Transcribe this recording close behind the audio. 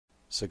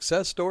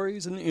Success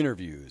stories and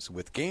interviews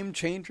with game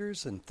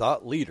changers and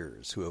thought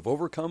leaders who have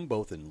overcome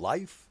both in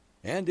life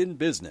and in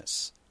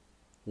business.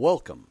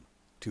 Welcome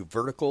to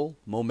Vertical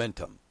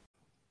Momentum.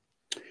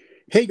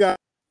 Hey guys,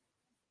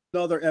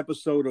 another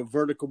episode of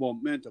Vertical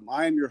Momentum.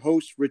 I am your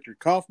host, Richard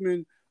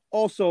Kaufman,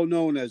 also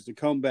known as the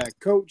Comeback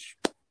Coach.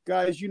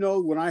 Guys, you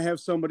know, when I have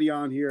somebody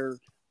on here,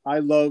 I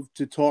love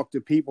to talk to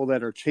people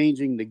that are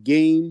changing the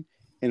game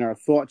and are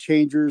thought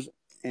changers.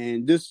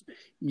 And this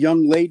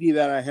young lady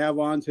that I have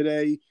on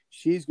today,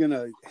 she's going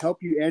to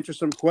help you answer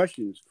some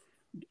questions.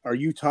 Are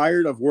you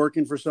tired of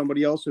working for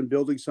somebody else and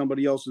building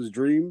somebody else's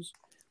dreams?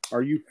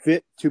 Are you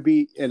fit to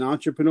be an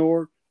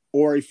entrepreneur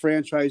or a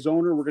franchise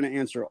owner? We're going to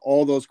answer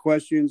all those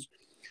questions.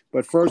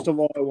 But first of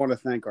all, I want to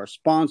thank our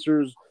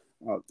sponsors.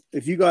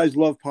 If you guys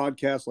love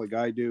podcasts like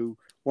I do,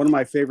 one of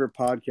my favorite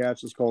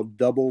podcasts is called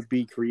Double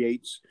B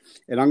Creates.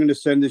 And I'm going to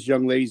send this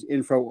young lady's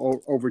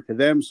info over to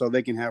them so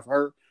they can have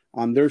her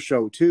on their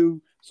show too.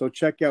 So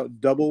check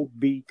out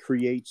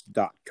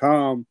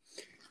doublebcreates.com.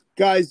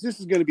 Guys,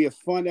 this is going to be a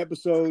fun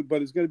episode,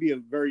 but it's going to be a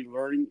very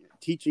learning,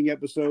 teaching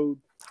episode.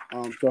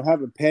 So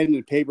have a pen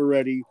and paper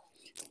ready.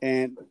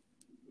 And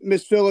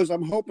Miss Phyllis,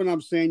 I'm hoping I'm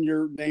saying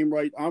your name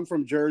right. I'm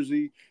from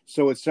Jersey,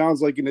 so it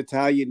sounds like an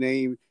Italian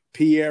name.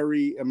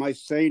 Pieri, am I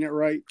saying it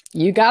right?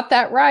 You got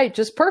that right.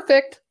 Just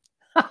perfect.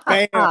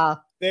 Bam.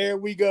 There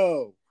we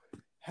go.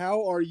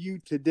 How are you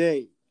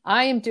today?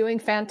 I am doing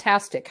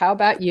fantastic. How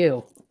about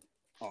you?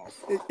 Oh,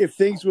 if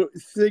things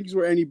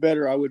were any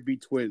better, I would be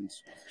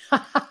twins.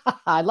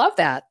 I love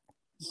that.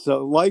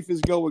 So life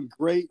is going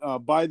great.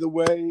 By the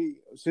way,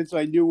 since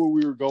I knew where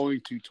we were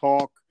going to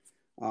talk,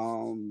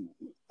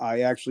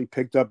 I actually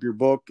picked up your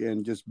book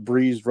and just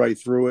breezed right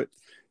through it.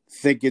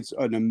 Think it's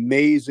an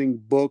amazing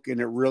book, and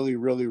it really,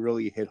 really,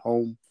 really hit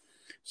home.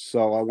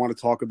 So I want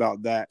to talk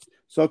about that.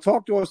 So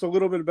talk to us a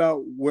little bit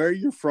about where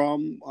you're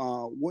from,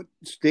 what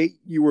state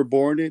you were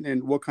born in,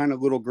 and what kind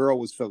of little girl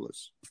was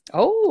Phyllis.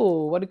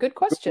 Oh, what a good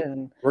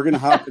question. We're gonna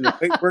hop in.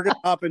 We're gonna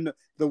hop in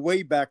the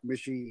Wayback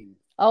Machine.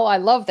 Oh, I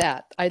love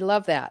that. I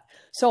love that.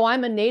 So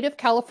I'm a native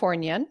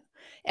Californian,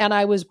 and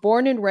I was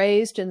born and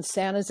raised in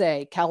San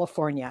Jose,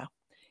 California.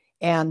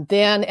 And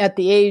then at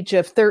the age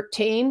of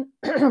 13,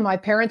 my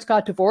parents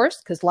got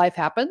divorced because life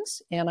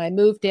happens. And I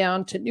moved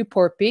down to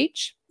Newport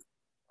Beach.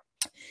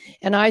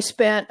 And I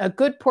spent a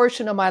good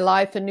portion of my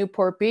life in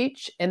Newport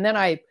Beach. And then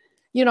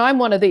I'm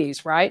one of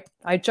these, right?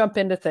 I jump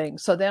into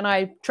things. So then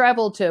I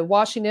traveled to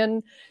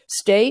Washington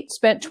State,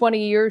 spent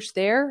 20 years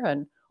there.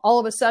 And all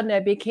of a sudden I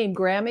became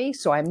Grammy.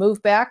 So I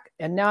moved back.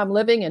 And now I'm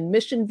living in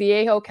Mission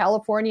Viejo,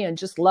 California, and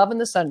just loving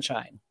the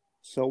sunshine.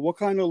 So what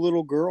kind of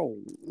little girl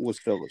was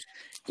Phyllis?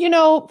 You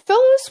know,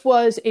 Phyllis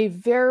was a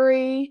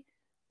very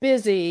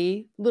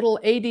busy little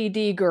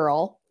ADD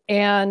girl.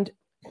 And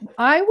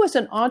I was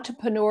an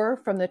entrepreneur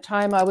from the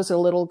time I was a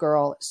little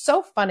girl. It's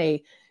so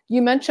funny.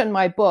 You mentioned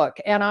my book,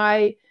 and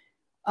I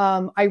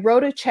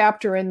wrote a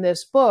chapter in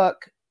this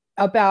book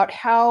about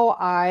how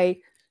I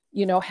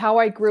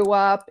grew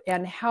up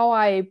and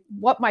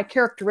what my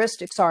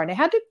characteristics are. And I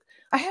had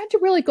to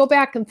really go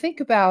back and think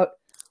about,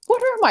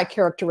 what are my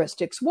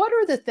characteristics? What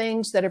are the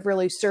things that have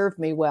really served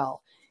me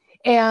well?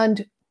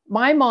 And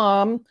my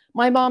mom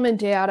and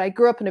dad, I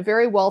grew up in a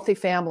very wealthy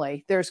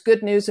family. There's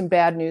good news and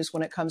bad news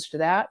when it comes to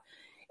that.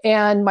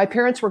 And my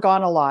parents were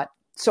gone a lot.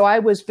 So I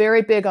was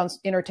very big on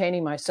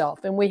entertaining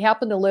myself. And we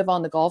happened to live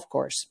on the golf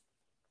course.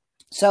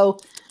 So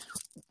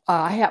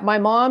my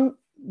mom,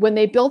 when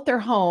they built their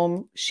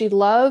home, she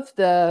loved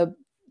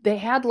they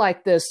had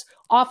like this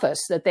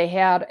office that they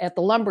had at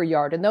the lumber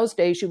yard. In those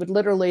days,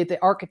 the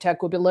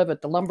architect would live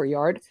at the lumber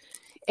yard.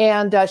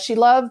 And she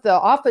loved the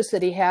office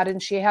that he had,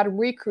 and she had to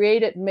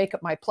recreate it and make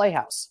it my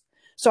playhouse.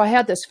 So I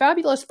had this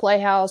fabulous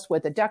playhouse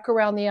with a deck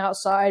around the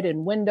outside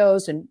and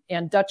windows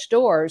and Dutch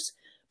doors.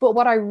 But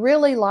what I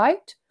really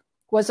liked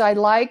was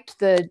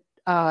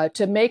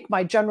to make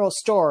my general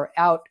store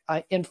out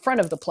in front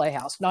of the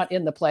playhouse, not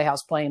in the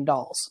playhouse playing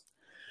dolls.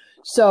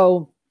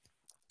 So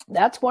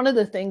that's one of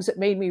the things that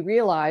made me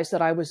realize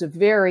that I was a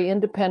very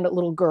independent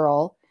little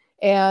girl.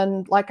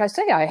 And like I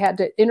say, I had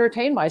to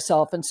entertain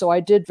myself. And so I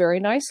did very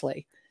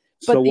nicely.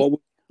 But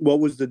what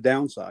was the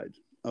downside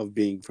of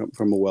being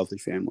from a wealthy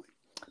family?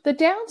 The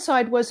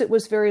downside was it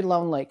was very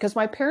lonely because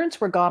my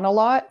parents were gone a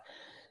lot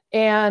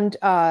and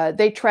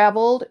they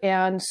traveled.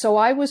 And so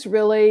I was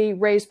really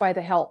raised by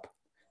The Help,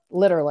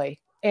 literally.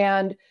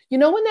 And you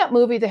know, when that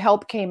movie, The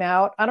Help, came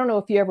out, I don't know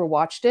if you ever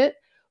watched it,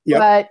 Yep.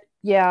 But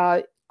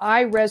yeah,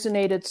 I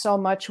resonated so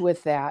much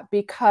with that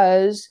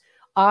because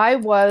I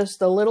was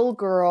the little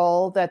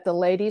girl that the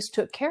ladies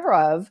took care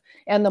of,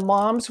 and the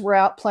moms were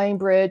out playing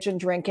bridge and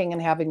drinking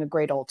and having a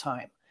great old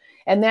time.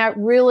 And that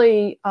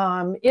really,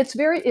 it's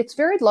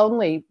very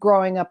lonely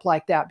growing up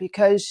like that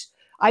because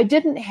I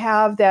didn't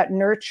have that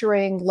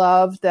nurturing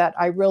love that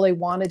I really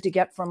wanted to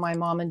get from my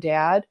mom and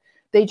dad.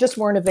 They just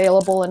weren't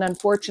available. And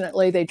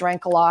unfortunately, they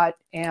drank a lot,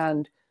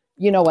 and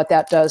you know what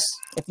that does.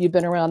 If you've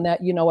been around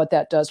that, you know what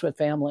that does with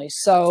families.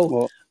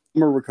 So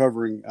I'm a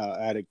recovering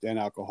addict and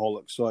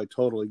alcoholic, so I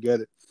totally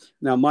get it.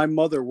 Now, my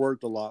mother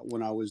worked a lot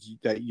when I was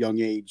that young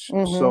age, so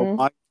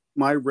Mm-hmm.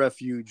 my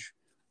refuge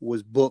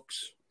was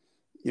books.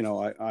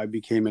 I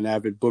became an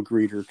avid book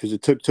reader because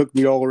it took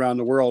me all around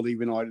the world,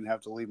 even though I didn't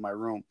have to leave my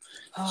room.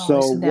 Oh, So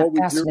isn't that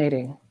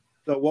fascinating?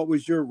 what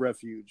was your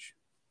refuge?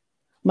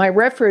 My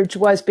refuge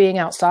was being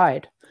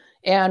outside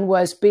and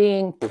was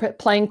playing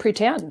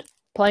pretend,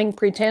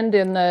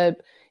 in the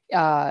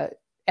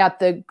at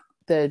the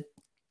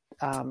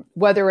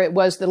whether it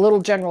was the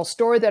little general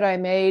store that I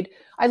made.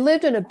 I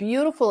lived in a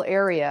beautiful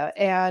area,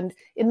 and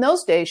in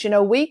those days,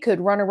 we could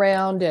run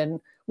around and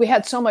we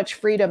had so much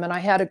freedom. And I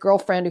had a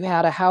girlfriend who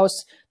had a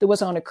house that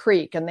was on a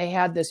creek, and they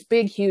had this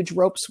big, huge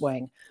rope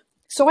swing.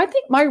 So I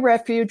think my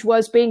refuge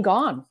was being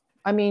gone.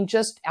 I mean,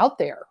 just out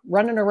there,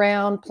 running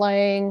around,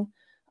 playing,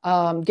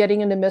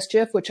 getting into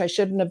mischief, which I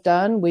shouldn't have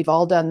done. We've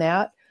all done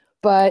that.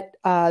 But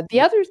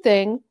the other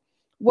thing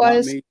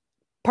was, Not me.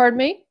 Pardon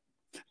me?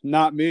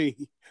 Not me.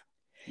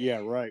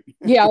 Yeah, right.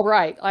 Yeah,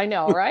 right. I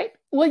know, right?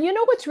 Well,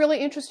 what's really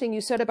interesting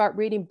you said about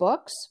reading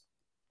books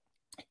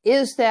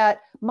is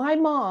that my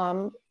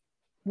mom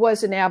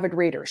was an avid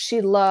reader. She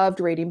loved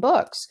reading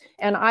books.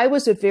 And I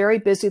was a very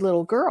busy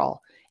little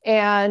girl.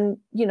 And,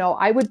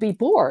 I would be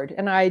bored.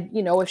 And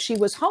if she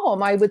was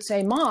home, I would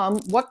say, Mom,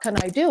 what can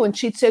I do? And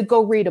she'd say,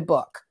 go read a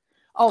book.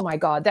 Oh my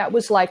God, that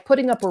was like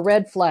putting up a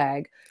red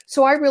flag.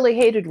 So I really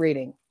hated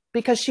reading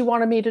because she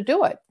wanted me to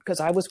do it because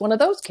I was one of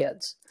those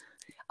kids.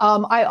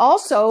 I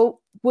also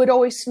would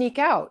always sneak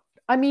out.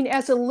 I mean,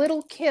 as a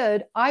little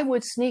kid, I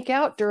would sneak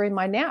out during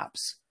my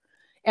naps.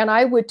 And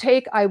I would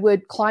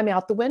climb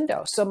out the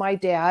window. So my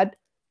dad,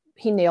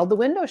 he nailed the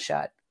window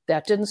shut.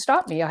 That didn't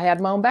stop me. I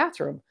had my own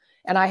bathroom.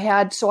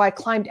 And so I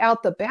climbed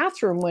out the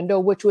bathroom window,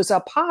 which was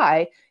up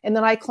high. And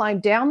then I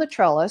climbed down the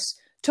trellis,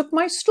 took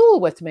my stool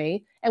with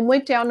me, and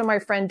went down to my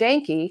friend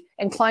Danky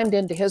and climbed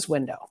into his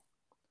window.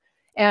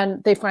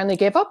 And they finally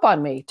gave up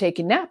on me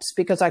taking naps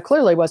because I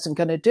clearly wasn't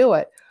going to do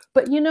it.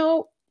 But,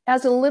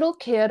 as a little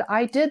kid,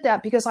 I did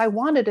that because I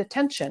wanted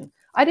attention.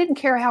 I didn't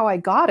care how I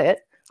got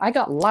it. I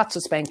got lots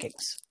of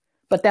spankings,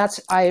 but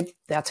that's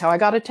how I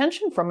got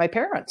attention from my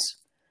parents.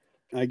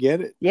 I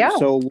get it. Yeah.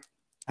 So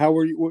how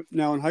were you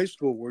now in high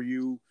school? Were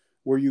you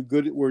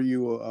good? Were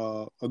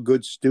you a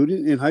good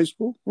student in high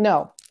school?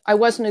 No, I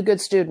wasn't a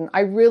good student.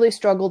 I really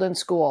struggled in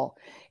school.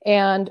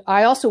 And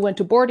I also went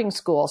to boarding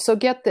school. So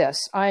get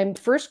this, I'm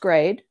first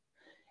grade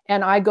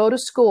and I go to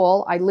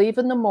school. I leave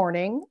in the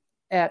morning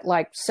at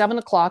like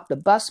 7:00. The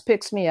bus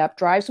picks me up,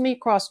 drives me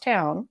across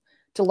town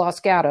to Los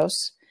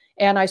Gatos.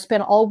 And I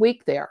spent all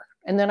week there.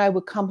 And then I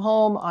would come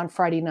home on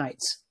Friday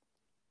nights.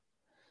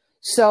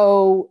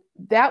 So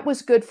that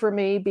was good for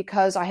me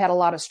because I had a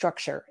lot of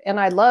structure. And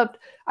I loved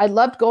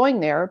going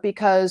there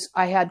because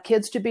I had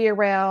kids to be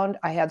around.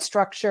 I had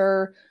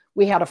structure.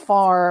 We had a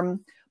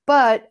farm.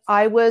 But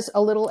I was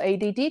a little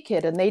ADD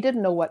kid and they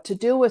didn't know what to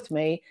do with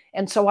me.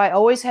 And so I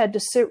always had to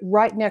sit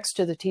right next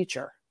to the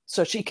teacher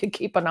so she could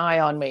keep an eye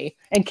on me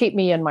and keep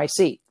me in my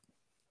seat.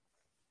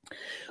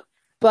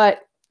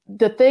 But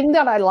the thing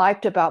that I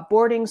liked about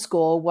boarding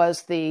school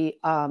was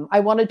I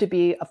wanted to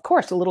be, of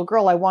course, a little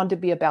girl, I wanted to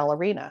be a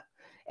ballerina.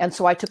 And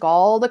so I took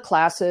all the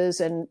classes.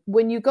 And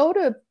when you go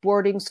to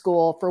boarding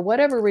school, for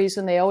whatever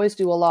reason, they always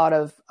do a lot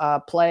of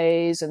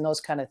plays and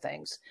those kind of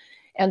things.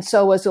 And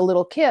so as a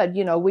little kid,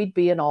 we'd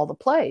be in all the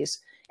plays.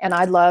 And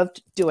I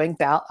loved doing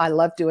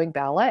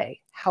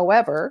ballet.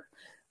 However,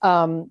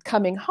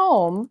 coming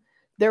home,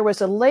 there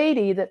was a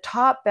lady that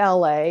taught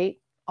ballet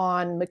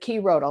on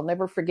McKee Road. I'll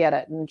never forget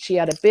it. And she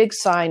had a big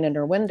sign in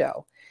her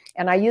window.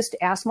 And I used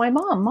to ask my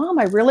Mom,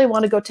 I really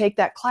want to go take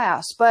that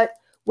class. But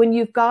when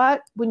you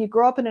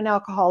grow up in an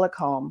alcoholic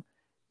home,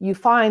 you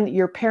find that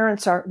your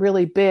parents aren't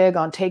really big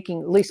on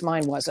taking, at least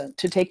mine wasn't,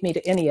 to take me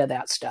to any of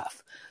that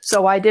stuff.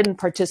 So I didn't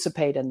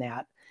participate in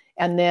that.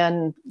 And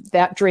then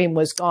that dream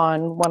was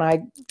gone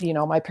when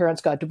my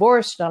parents got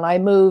divorced and I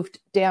moved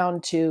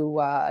down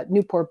to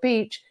Newport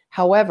Beach.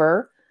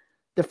 However,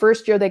 the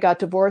first year they got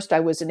divorced, I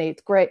was in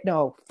 8th grade.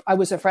 No, I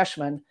was a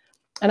freshman.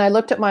 And I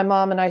looked at my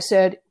mom and I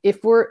said,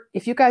 if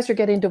you guys are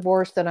getting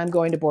divorced, then I'm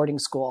going to boarding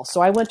school.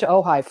 So I went to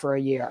Ojai for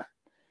a year.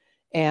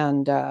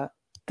 And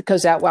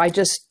because I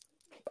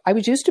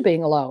was used to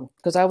being alone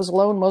because I was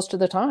alone most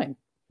of the time. It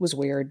was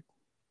weird.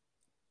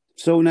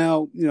 So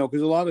now,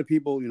 because a lot of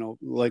people,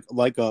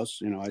 like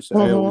us, I say,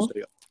 I always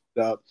say,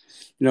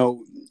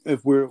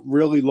 if we're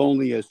really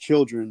lonely as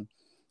children,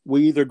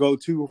 we either go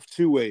two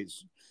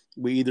ways.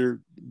 We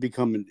either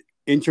become an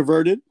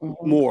introverted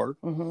more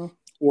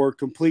or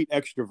complete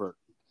extrovert.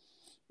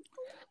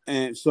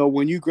 And so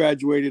when you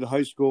graduated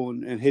high school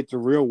and hit the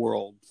real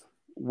world,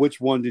 which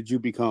one did you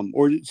become?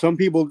 Or some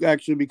people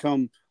actually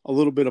become a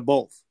little bit of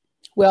both.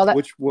 Well,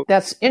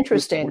 that's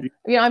interesting.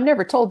 I've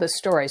never told this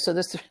story. So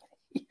they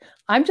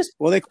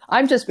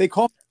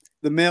call it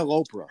the male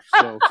Oprah.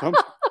 So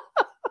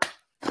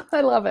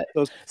I love it.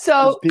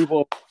 So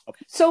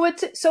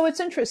it's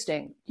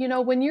interesting.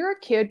 When you're a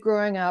kid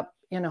growing up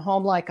in a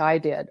home like I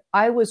did,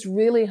 I was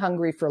really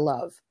hungry for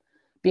love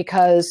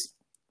because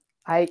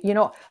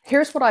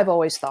here's what I've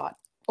always thought.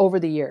 over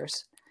the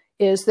years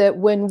is that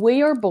when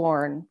we are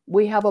born,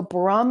 we have a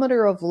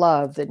barometer of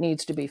love that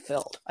needs to be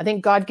filled. I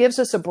think God gives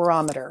us a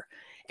barometer,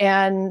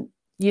 and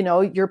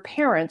your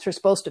parents are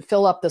supposed to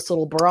fill up this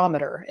little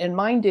barometer, and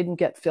mine didn't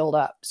get filled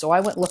up. So I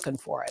went looking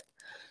for it.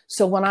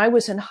 So when I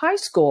was in high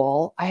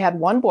school, I had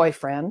one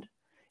boyfriend,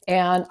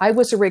 and I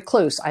was a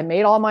recluse. I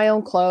made all my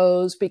own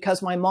clothes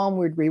because my mom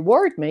would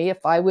reward me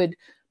if I would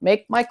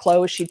make my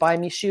clothes. She'd buy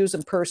me shoes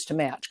and purse to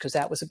match because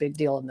that was a big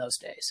deal in those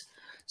days.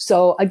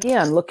 So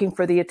again, looking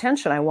for the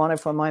attention I wanted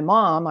from my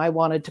mom, I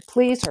wanted to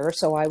please her.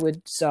 So I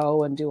would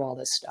sew and do all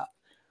this stuff.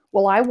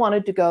 Well, I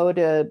wanted to go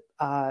to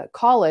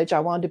college. I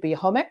wanted to be a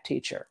home ec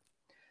teacher.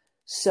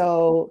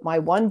 So my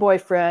one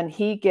boyfriend,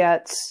 he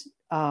gets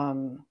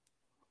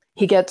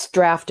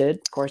drafted.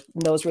 Of course,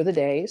 those were the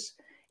days.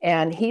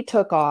 And he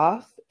took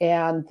off.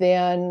 And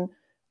then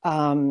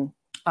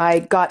I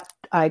got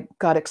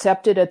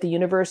accepted at the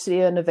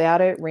University of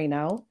Nevada at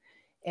Reno.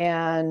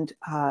 And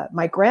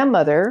my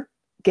grandmother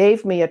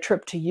gave me a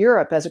trip to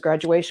Europe as a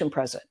graduation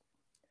present.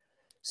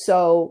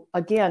 So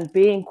again,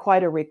 being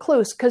quite a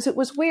recluse, because it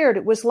was weird.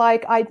 It was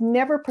like I'd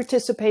never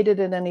participated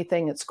in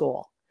anything at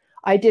school.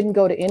 I didn't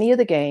go to any of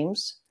the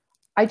games.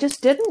 I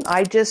just didn't.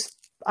 I just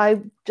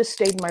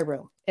stayed in my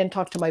room and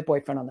talked to my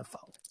boyfriend on the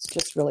phone. It's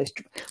just really,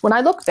 when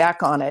I look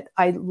back on it,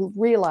 I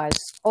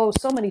realized,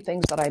 so many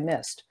things that I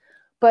missed.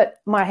 But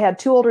I had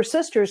two older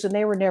sisters and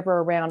they were never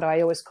around. I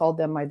always called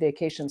them my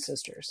vacation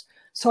sisters.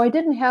 So I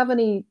didn't have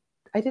any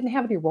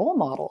role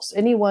models,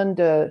 anyone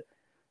to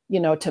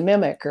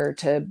mimic or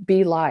to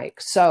be like.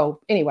 So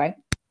anyway,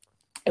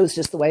 it was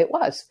just the way it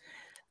was.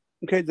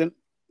 Okay, then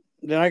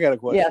I got a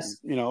question. Yes.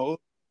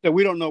 That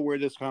we don't know where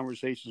this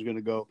conversation is going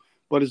to go,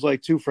 but it's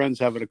like two friends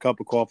having a cup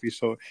of coffee,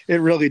 so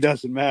it really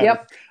doesn't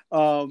matter.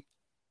 Yep.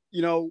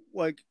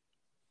 Like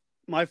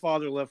my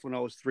father left when I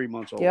was 3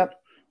 months old. Yep.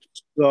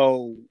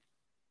 So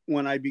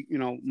when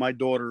my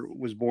daughter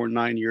was born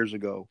 9 years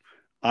ago,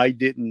 I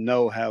didn't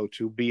know how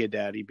to be a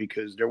daddy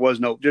because there's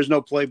no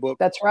playbook.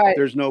 That's right.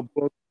 There's no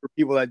book for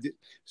people that did.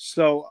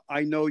 So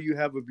I know you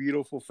have a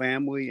beautiful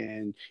family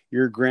and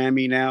you're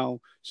Grammy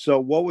now. So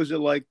what was it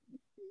like,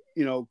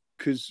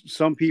 because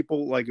some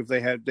people, like if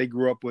they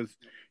grew up with,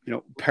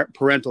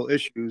 parental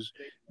issues,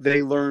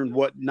 they learn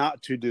what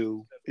not to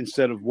do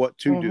instead of what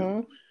to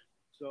do.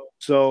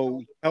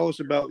 So tell us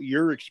about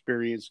your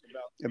experience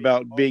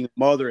about being a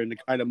mother and the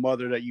kind of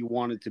mother that you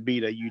wanted to be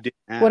that you didn't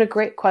have. What a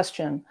great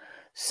question.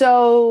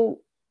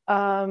 So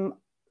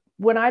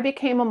when I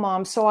became a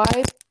mom, so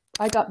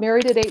I got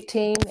married at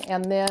 18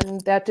 and then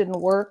that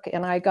didn't work.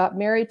 And I got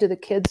married to the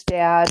kid's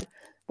dad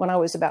when I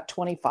was about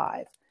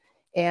 25.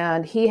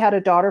 And he had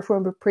a daughter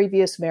from a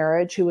previous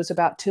marriage who was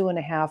about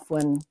 2.5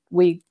 when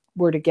we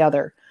were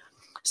together.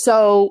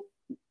 So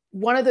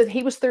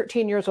he was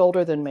 13 years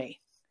older than me.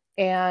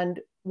 And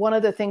one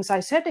of the things I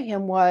said to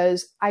him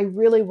was, I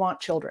really want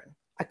children.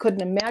 I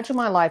couldn't imagine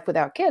my life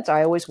without kids.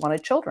 I always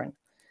wanted children.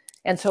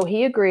 And so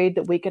he agreed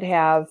that we could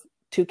have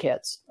 2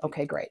 kids.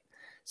 Okay, great.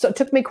 So it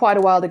took me quite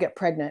a while to get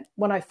pregnant.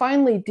 When I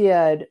finally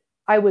did,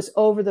 I was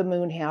over the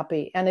moon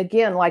happy. And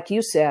again, like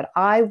you said,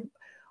 I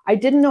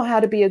didn't know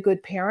how to be a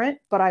good parent,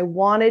 but I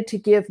wanted to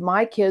give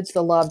my kids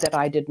the love that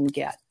I didn't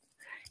get.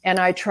 And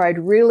I tried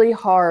really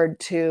hard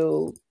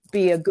to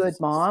be a good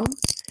mom.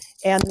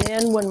 And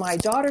then when my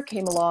daughter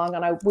came along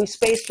and we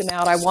spaced them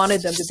out, I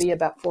wanted them to be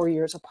about 4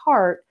 years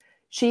apart.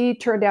 She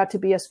turned out to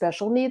be a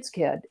special needs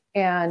kid.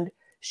 And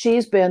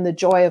she's been the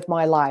joy of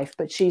my life,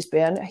 but she's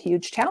been a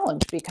huge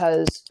challenge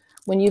because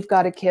when you've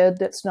got a kid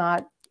that's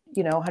not,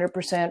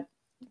 100%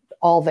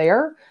 all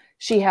there,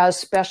 she has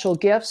special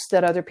gifts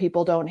that other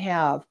people don't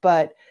have.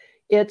 But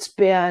it's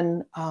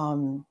been,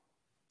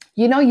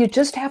 you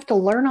just have to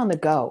learn on the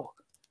go.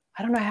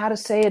 I don't know how to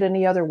say it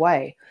any other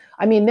way.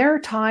 I mean, there are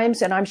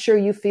times, and I'm sure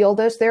you feel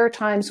this, there are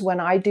times when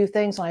I do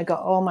things and I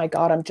go, oh my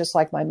God, I'm just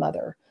like my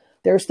mother.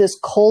 There's this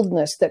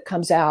coldness that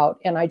comes out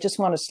and I just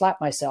want to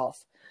slap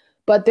myself.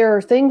 But there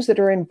are things that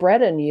are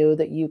inbred in you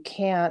that you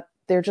can't,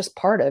 they're just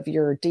part of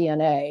your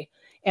DNA.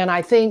 And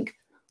I think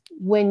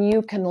when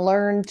you can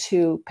learn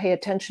to pay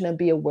attention and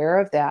be aware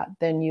of that,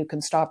 then you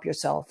can stop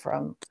yourself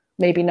from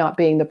maybe not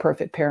being the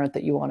perfect parent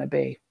that you want to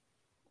be.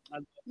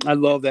 I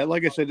love that.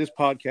 Like I said, this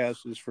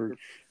podcast is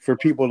for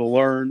people to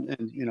learn,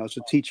 and it's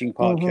a teaching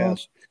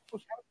podcast.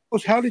 Mm-hmm.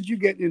 How did you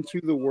get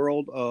into the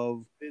world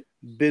of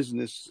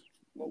business?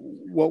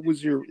 What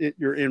was your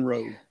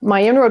inroad?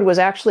 My inroad was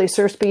actually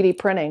Sir Speedy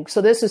Printing.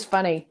 So this is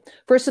funny.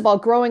 First of all,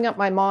 growing up,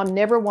 my mom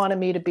never wanted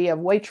me to be a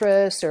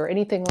waitress or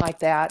anything like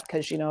that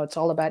because, it's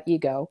all about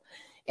ego.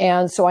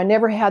 And so I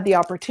never had the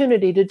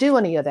opportunity to do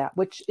any of that,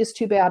 which is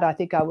too bad. I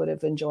think I would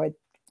have enjoyed,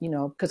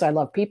 because I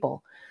love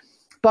people.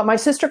 But my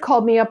sister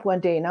called me up one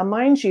day. Now,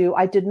 mind you,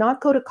 I did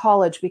not go to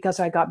college because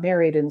I got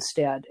married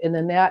instead. And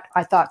then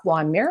I thought, well,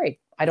 I'm married.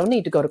 I don't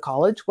need to go to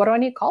college. What do I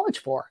need college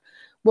for?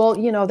 Well,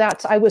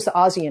 I was the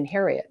Ozzie and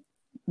Harriet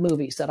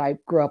movies that I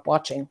grew up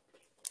watching.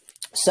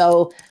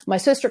 So my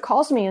sister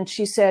calls me and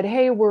she said,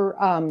 hey, we're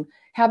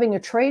having a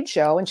trade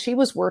show. And she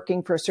was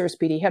working for Sir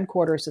Speedy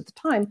headquarters at the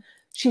time.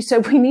 She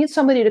said, we need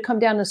somebody to come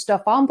down and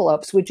stuff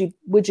envelopes. Would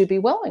you be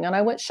willing? And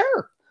I went,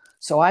 sure.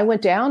 So I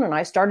went down and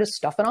I started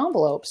stuffing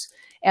envelopes.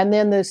 And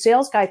then the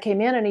sales guy came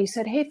in and he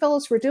said, hey,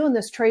 Phyllis, we're doing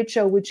this trade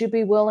show. Would you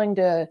be willing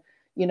to,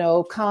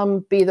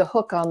 come be the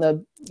hook on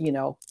the,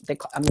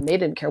 they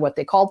didn't care what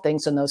they called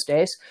things in those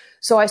days.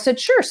 So I said,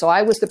 sure. So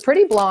I was the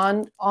pretty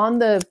blonde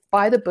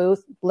by the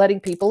booth, letting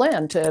people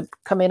in to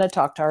come in and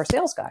talk to our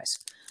sales guys.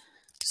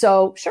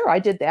 So sure, I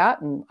did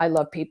that, and I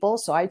love people.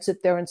 So I'd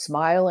sit there and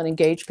smile and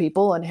engage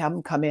people and have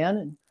them come in.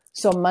 And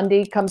so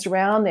Monday comes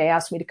around, they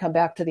ask me to come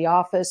back to the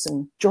office,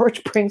 and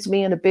George brings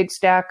me in a big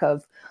stack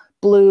of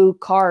blue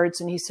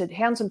cards, and he said,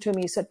 hands them to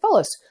me. He said,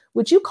 Phyllis,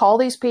 would you call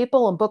these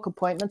people and book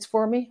appointments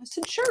for me? I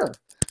said, sure.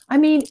 I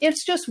mean,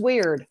 it's just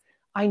weird.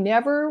 I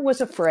never was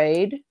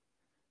afraid.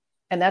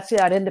 And that's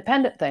that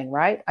independent thing,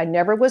 right? I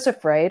never was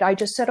afraid. I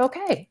just said,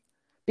 okay.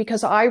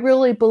 Because I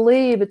really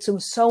believe it's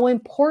so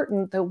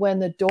important that when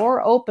the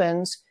door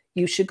opens,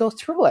 you should go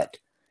through it.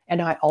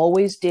 And I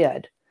always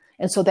did.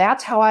 And so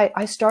that's how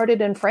I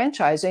started in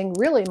franchising.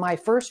 Really, my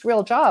first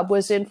real job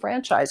was in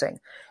franchising.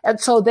 And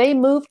so they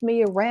moved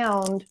me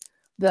around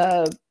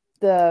the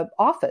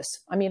office.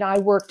 I mean, I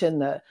worked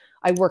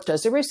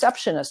as a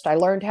receptionist. I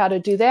learned how to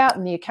do that.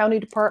 And the accounting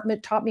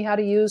department taught me how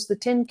to use the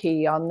tin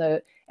key on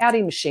the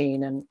adding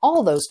machine and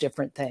all those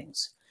different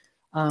things.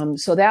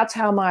 So that's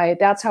how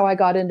I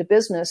got into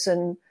business.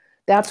 And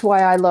that's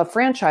why I love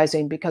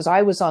franchising, because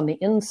I was on the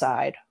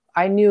inside.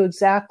 I knew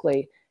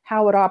exactly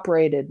how it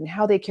operated and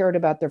how they cared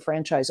about their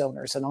franchise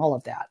owners and all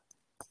of that.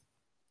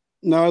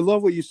 Now, I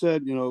love what you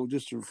said,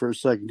 just for a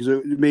second, because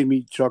it made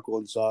me chuckle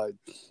inside,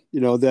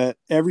 that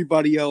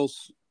everybody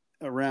else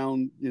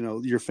around,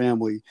 your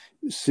family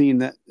seeing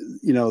that,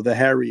 the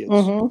Harriets,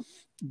 mm-hmm.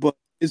 but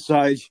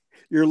inside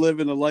you're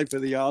living the life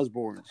of the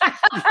Osbournes.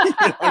 You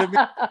know what I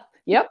mean?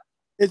 Yep.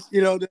 It's,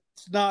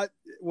 it's not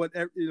what,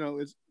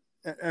 it's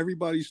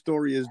everybody's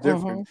story is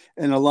different.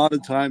 Mm-hmm. And a lot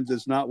of times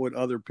it's not what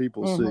other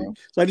people mm-hmm.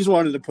 see. So I just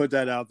wanted to put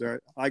that out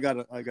there. I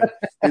got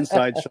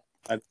inside shot.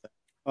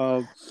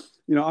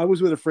 I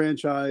was with a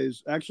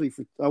franchise, actually,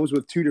 I was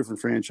with two different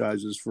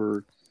franchises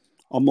for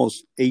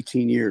almost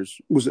 18 years.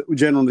 It was a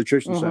General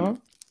Nutrition mm-hmm. Center.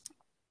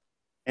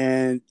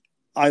 And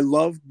I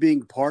loved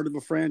being part of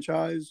a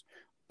franchise,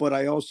 but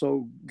I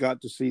also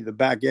got to see the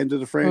back end of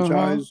the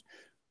franchise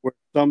mm-hmm. where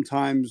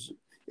sometimes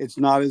it's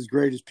not as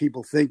great as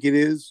people think it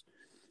is.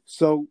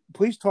 So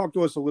please talk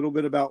to us a little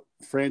bit about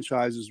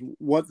franchises,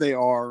 what they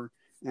are,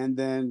 and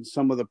then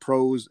some of the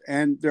pros,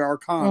 and there are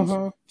cons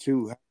mm-hmm.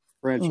 to have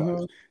a franchise.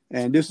 Mm-hmm.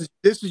 And this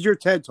is your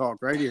TED Talk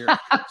right here.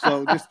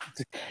 So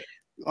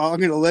I'm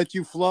going to let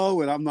you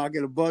flow, and I'm not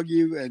going to bug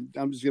you, and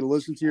I'm just going to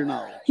listen to your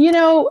knowledge.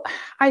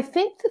 I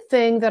think the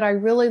thing that I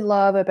really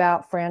love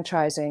about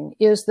franchising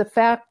is the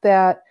fact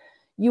that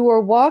you are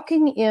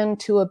walking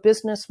into a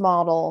business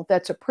model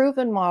that's a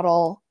proven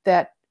model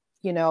that,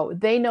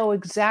 they know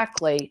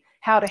exactly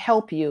how to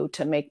help you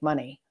to make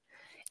money.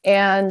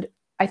 And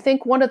I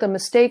think one of the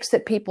mistakes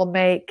that people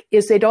make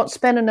is they don't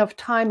spend enough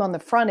time on the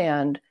front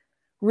end,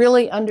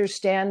 really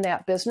understand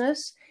that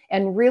business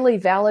and really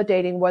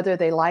validating whether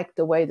they like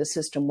the way the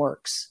system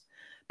works.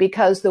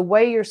 Because the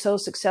way you're so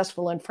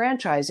successful in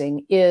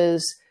franchising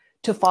is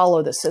to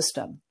follow the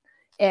system.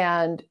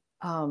 And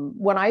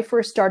when I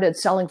first started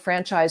selling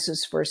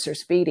franchises for Sir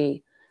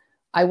Speedy,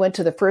 I went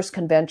to the first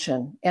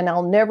convention, and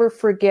I'll never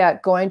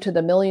forget going to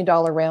the $1 Million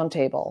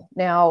Roundtable.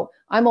 Now,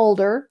 I'm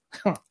older,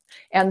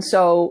 and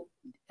so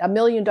 $1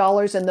 million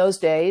in those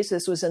days,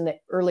 this was in the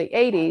early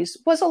 80s,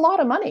 was a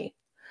lot of money.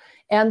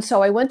 And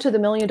so I went to the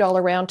 $1 Million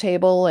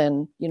Roundtable,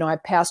 and, I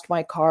passed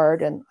my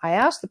card, and I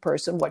asked the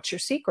person, what's your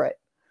secret?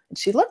 And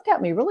she looked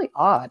at me really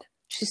odd.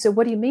 She said,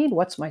 what do you mean?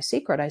 What's my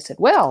secret? I said,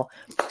 well,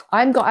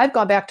 I've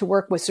gone back to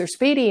work with Sir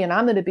Speedy, and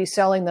I'm going to be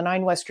selling the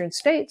 9 Western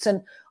states.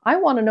 And I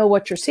want to know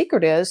what your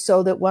secret is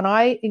so that when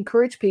I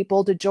encourage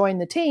people to join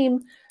the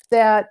team,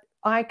 that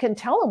I can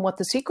tell them what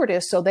the secret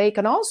is so they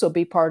can also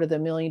be part of the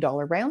 $1 Million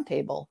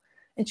Roundtable.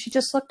 And she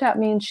just looked at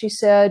me and she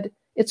said,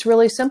 it's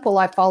really simple.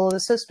 I follow the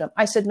system.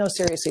 I said, no,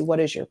 seriously,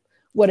 what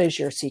is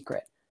your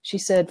secret? She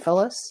said,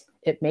 Phyllis,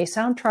 it may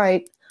sound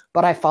trite,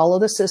 but I follow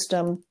the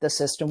system. The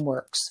system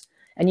works.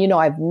 And,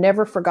 I've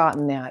never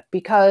forgotten that,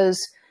 because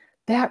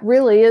that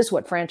really is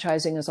what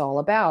franchising is all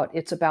about.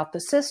 It's about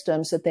the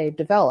systems that they've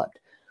developed.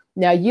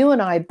 Now, you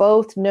and I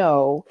both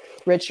know,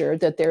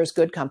 Richard, that there's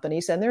good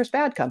companies and there's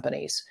bad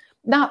companies.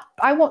 Not,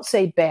 I won't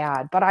say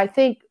bad, but I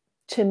think,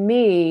 to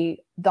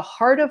me, the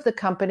heart of the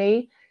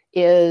company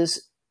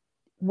is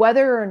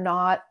whether or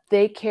not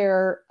they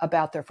care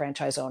about their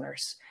franchise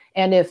owners.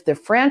 And if the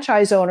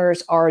franchise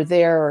owners are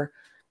their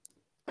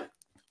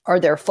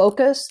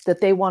focus,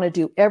 that they want to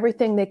do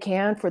everything they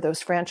can for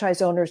those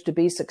franchise owners to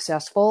be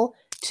successful,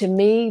 to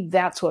me,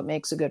 that's what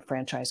makes a good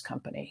franchise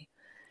company.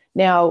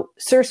 Now,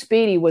 Sir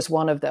Speedy was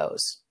one of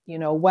those.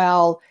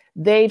 While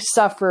they've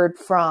suffered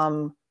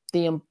from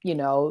the,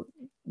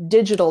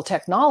 digital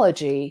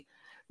technology,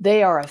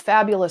 they are a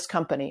fabulous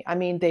company. I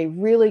mean, they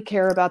really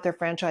care about their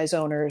franchise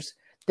owners.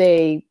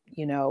 They,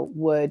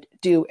 would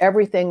do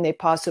everything they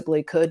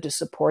possibly could to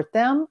support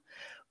them.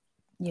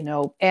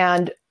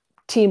 and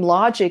Team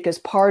Logic is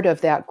part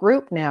of that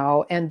group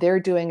now, and they're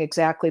doing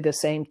exactly the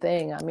same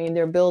thing. I mean,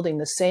 they're building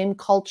the same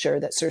culture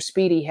that Sir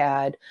Speedy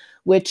had,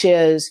 which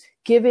is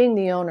giving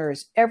the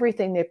owners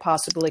everything they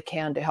possibly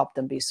can to help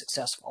them be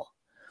successful.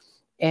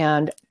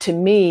 And to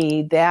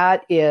me,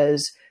 that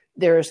is,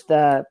 there's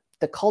the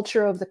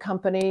culture of the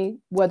company,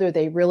 whether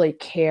they really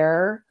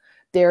care.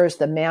 There's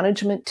the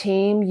management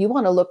team. You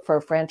want to look for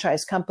a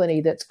franchise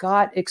company that's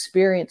got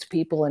experienced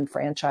people in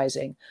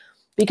franchising.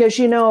 Because,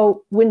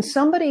 when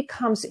somebody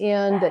comes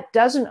in that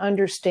doesn't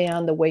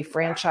understand the way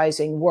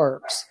franchising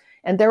works,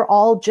 and they're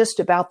all just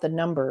about the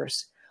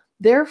numbers,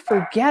 they're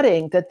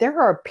forgetting that there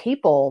are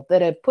people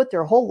that have put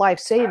their whole life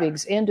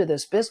savings into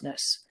this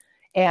business.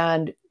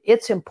 And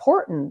it's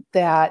important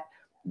that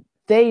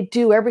they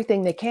do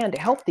everything they can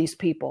to help these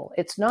people.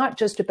 It's not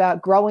just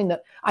about growing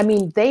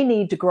they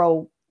need to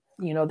grow,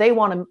 they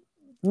want to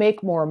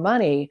make more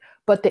money,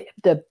 but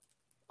the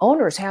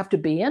owners have to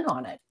be in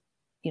on it.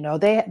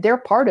 They're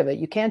part of it.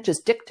 You can't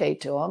just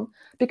dictate to them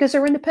because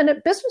they're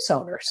independent business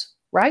owners,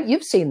 right?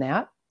 You've seen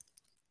that.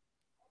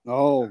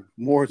 Oh,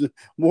 more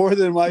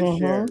than my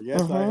share.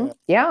 Yes, I have.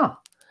 Yeah.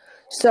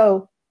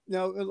 So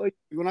now, like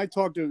when I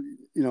talk to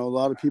a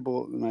lot of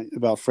people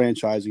about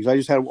franchising, I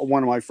just had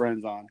one of my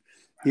friends on.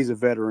 He's a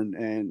veteran,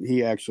 and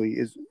he actually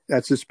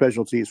that's his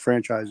specialty is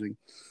franchising.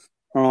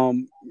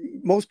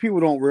 Most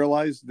people don't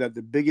realize that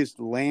the biggest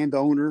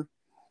landowner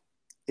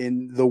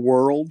in the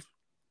world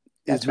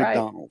is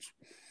McDonald's.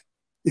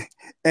 Right.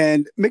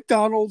 And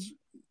McDonald's,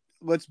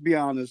 let's be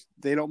honest,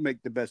 they don't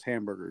make the best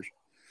hamburgers,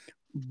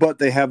 but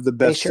they have the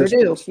best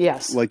systems. Do.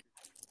 Yes.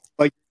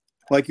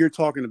 Like you're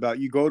talking about,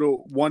 you go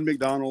to one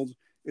McDonald's,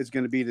 it's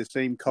going to be the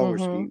same color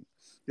scheme.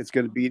 It's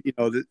going to be,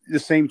 the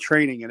same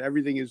training, and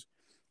everything is,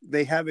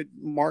 they have it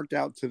marked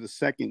out to the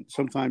second,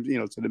 sometimes,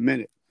 to the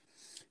minute.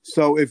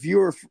 So if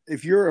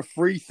you're a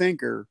free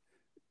thinker,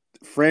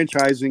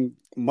 franchising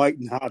might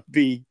not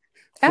be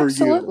for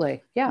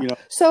absolutely. You. Yeah.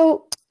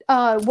 So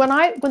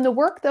when the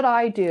work that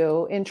I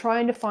do in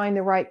trying to find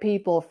the right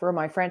people for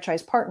my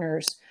franchise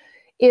partners,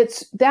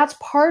 that's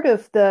part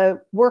of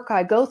the work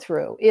I go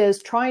through,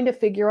 is trying to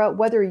figure out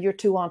whether you're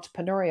too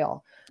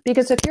entrepreneurial.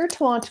 Because if you're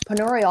too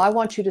entrepreneurial, I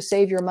want you to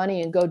save your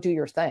money and go do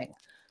your thing,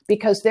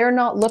 because they're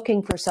not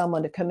looking for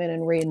someone to come in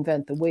and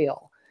reinvent the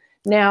wheel.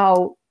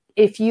 Now,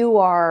 if you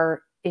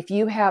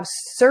have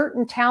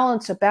certain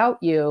talents about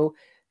you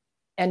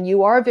and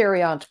you are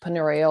very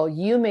entrepreneurial,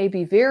 you may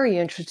be very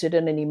interested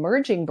in an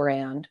emerging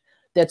brand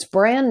that's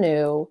brand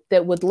new,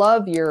 that would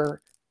love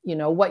your,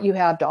 what you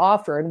have to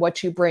offer and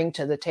what you bring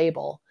to the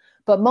table.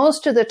 But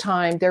most of the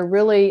time, they're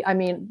really,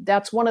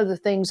 that's one of the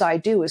things I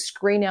do, is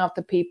screen out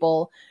the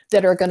people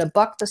that are going to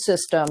buck the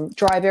system,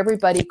 drive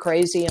everybody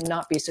crazy, and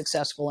not be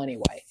successful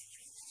anyway.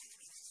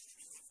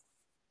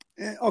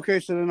 Okay,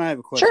 so then I have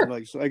a question. Sure.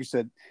 Like I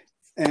said,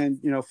 and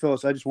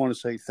Phyllis, I just want to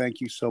say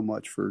thank you so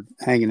much for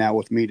hanging out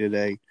with me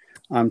today.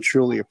 I'm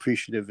truly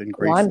appreciative and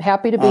grateful. Well, I'm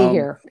happy to be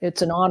here.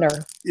 It's an honor.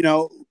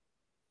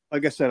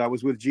 Like I said, I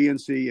was with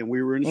GNC and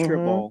we were in strip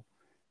mall.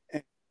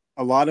 And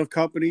a lot of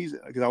companies,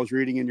 because I was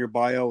reading in your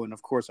bio, and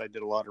of course I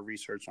did a lot of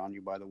research on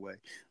you, by the way.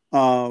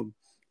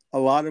 A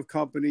lot of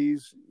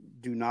companies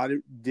do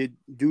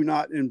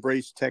not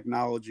embrace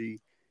technology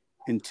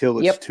until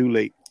it's too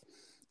late,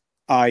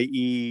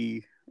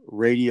 i.e.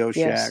 Radio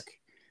Shack.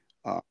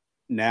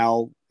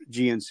 Now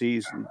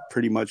GNC's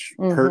pretty much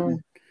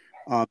hurting.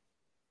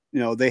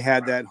 They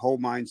had that whole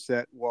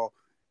mindset. Well,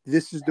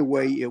 this is the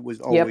way it was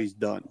always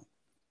done.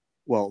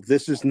 Well,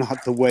 this is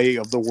not the way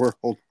of the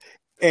world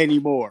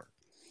anymore.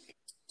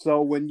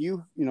 So when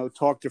you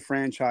talk to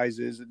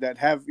franchises that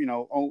have,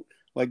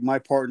 like my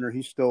partner,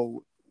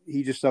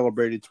 he just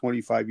celebrated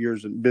 25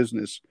 years in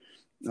business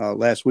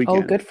last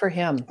weekend. Oh, good for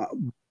him.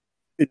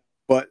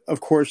 But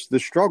of course, the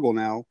struggle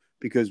now,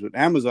 because with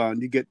Amazon,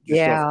 you get your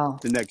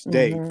stuff the next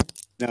day.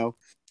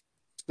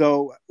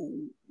 So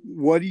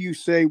what do you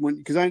say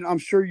because I'm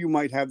sure you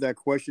might have that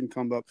question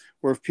come up,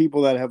 where if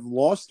people that have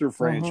lost their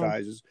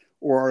franchises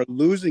or are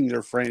losing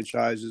their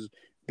franchises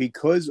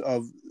because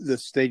of the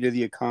state of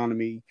the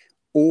economy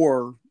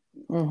or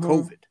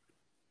COVID.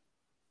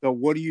 So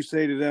what do you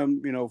say to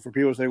them, for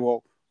people to say,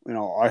 well,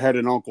 I had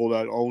an uncle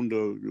that owned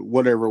a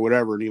whatever,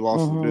 and he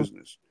lost the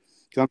business.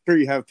 Because I'm sure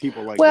you have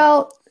people like that.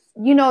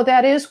 Well,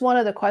 that is one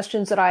of the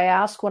questions that I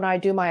ask when I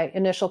do my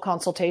initial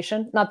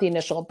consultation. Not the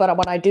initial, but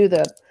when I do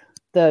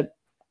the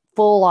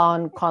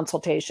full-on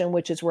consultation,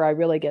 which is where I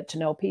really get to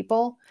know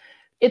people.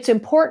 It's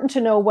important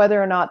to know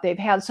whether or not they've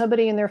had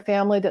somebody in their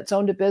family that's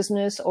owned a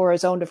business or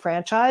has owned a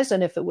franchise,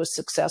 and if it was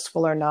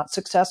successful or not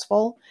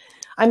successful.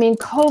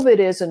 COVID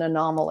is an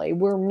anomaly.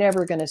 We're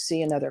never going to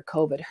see another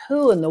COVID.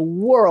 Who in the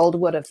world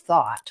would have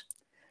thought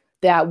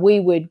that we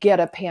would get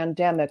a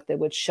pandemic that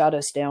would shut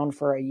us down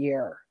for a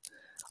year?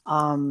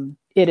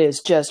 It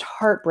is just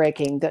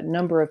heartbreaking, the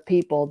number of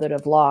people that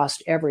have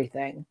lost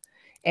everything.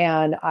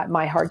 And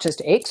my heart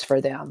just aches for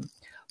them.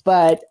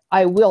 But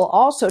I will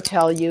also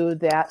tell you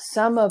that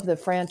some of the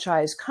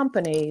franchise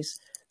companies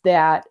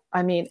that,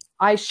 I mean,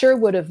 I sure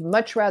would have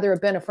much rather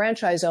have been a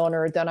franchise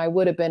owner than I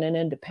would have been an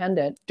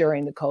independent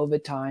during the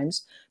COVID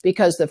times,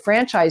 because the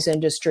franchise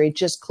industry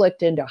just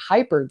clicked into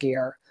hyper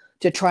gear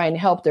to try and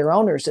help their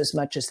owners as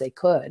much as they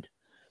could.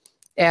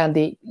 And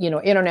the,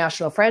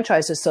 International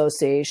Franchise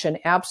Association,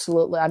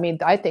 absolutely. I mean,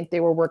 I think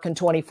they were working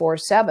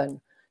 24/7,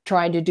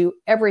 trying to do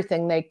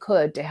everything they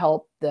could to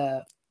help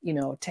to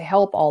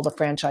help all the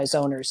franchise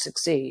owners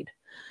succeed.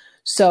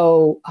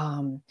 So,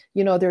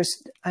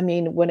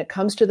 when it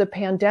comes to the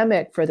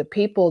pandemic, for the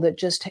people that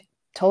just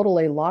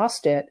totally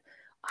lost it,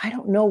 I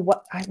don't know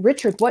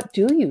Richard, what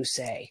do you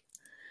say?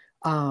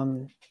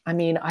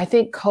 I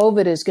think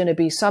COVID is going to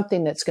be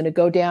something that's going to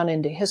go down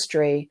into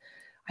history.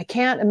 I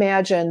can't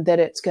imagine that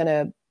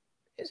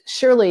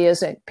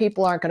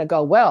people aren't going to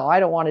go, well, I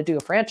don't want to do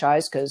a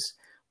franchise because,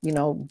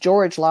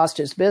 George lost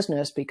his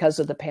business because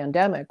of the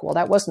pandemic. Well,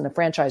 that wasn't the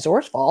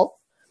franchisor's fault.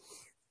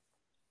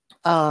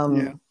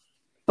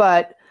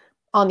 But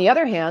on the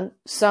other hand,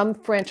 some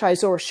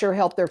franchisors sure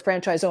help their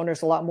franchise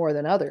owners a lot more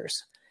than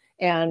others.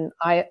 And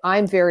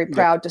I'm very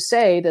proud to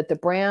say that the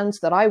brands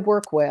that I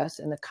work with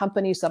and the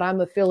companies that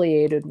I'm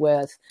affiliated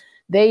with,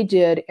 they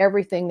did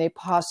everything they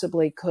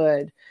possibly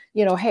could.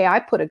 Hey, I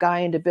put a guy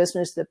into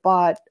business that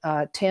bought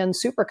 10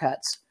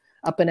 Supercuts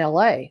up in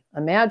LA.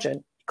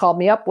 Imagine. He called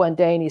me up one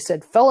day and he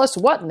said, Phyllis,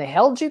 what in the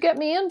hell did you get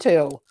me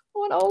into? I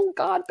went, oh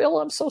God,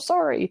 Bill, I'm so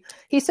sorry.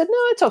 He said, no,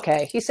 it's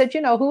okay. He said,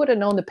 who would have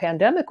known the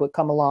pandemic would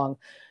come along?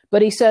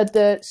 But he said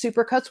the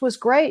Supercuts was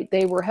great.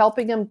 They were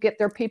helping them get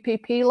their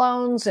PPP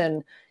loans,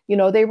 and,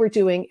 they were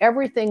doing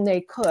everything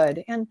they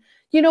could. And,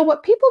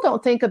 what people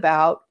don't think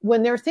about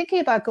when they're thinking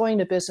about going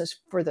to business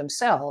for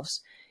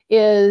themselves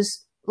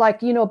is, like,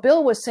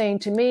 Bill was saying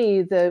to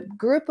me, the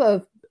group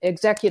of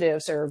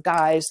executives or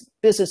guys,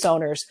 business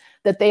owners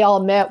that they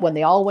all met when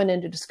they all went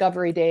into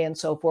Discovery Day and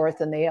so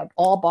forth, and they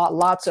all bought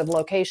lots of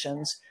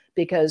locations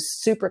because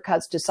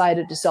Supercuts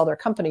decided to sell their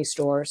company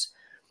stores.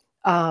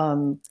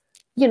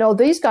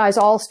 These guys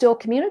all still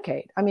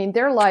communicate. I mean,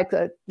 they're like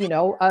a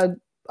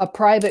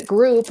private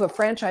group of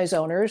franchise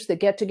owners that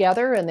get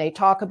together and they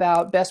talk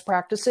about best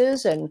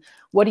practices and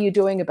what are you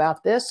doing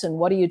about this and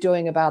what are you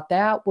doing about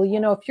that? Well,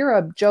 if you're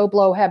a Joe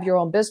Blow, have your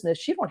own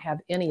business, you don't have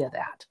any of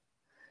that.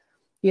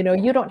 You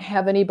don't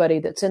have anybody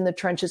that's in the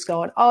trenches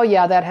going, oh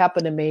yeah, that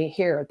happened to me.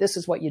 Here, this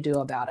is what you do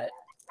about it.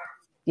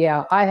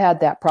 Yeah, I had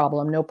that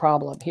problem. No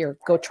problem. Here,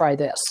 go try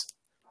this.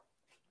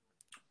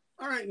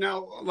 All right.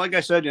 Now, like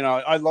I said,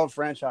 I love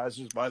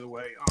franchises, by the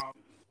way.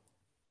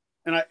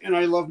 And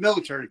I love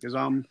military because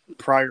I'm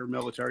prior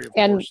military, of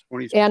course.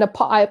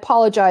 I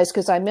apologize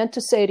because I meant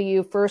to say to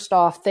you, first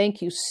off,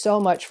 thank you so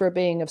much for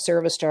being of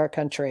service to our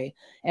country,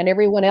 and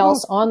everyone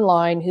else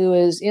online who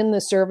is in the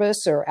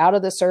service or out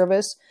of the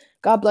service.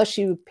 God bless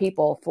you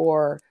people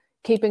for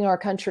keeping our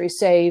country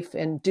safe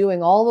and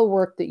doing all the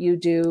work that you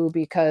do,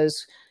 because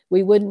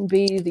we wouldn't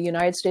be the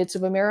United States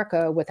of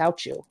America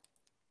without you.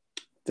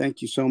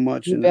 Thank you so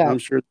much. And I'm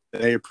sure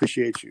they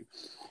appreciate you.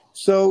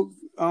 So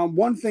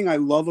one thing I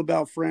love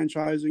about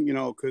franchising,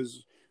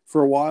 because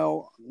for a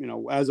while,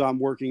 as I'm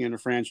working in a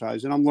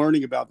franchise and I'm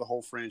learning about the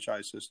whole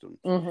franchise system,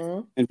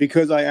 and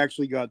because I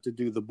actually got to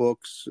do the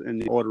books and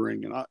the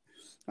ordering, and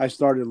I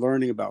started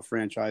learning about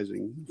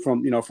franchising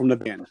from the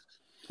beginning.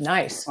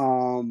 Nice.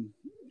 And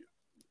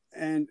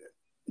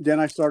then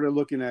I started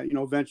looking at,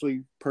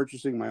 eventually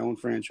purchasing my own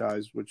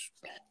franchise, which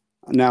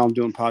now I'm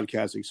doing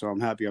podcasting, so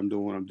I'm happy I'm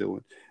doing what I'm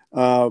doing.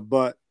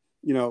 But,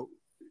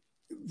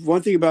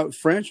 one thing about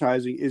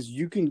franchising is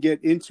you can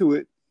get into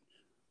it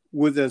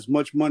with as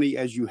much money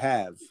as you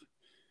have,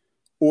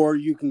 or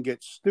you can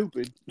get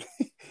stupid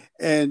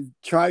and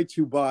try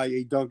to buy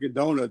a Dunkin'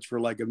 Donuts for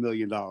like $1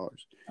 million. Oh,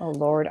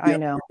 Lord, I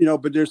know.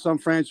 But there's some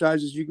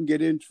franchises you can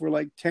get in for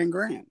like 10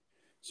 grand.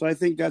 So I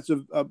think that's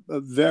a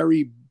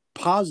very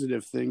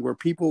positive thing where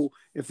people,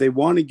 if they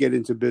want to get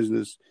into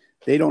business,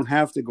 they don't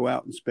have to go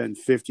out and spend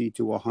 50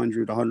 to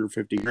 100,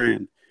 150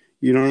 grand.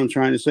 You know what I'm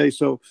trying to say?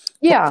 So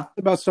yeah,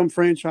 about some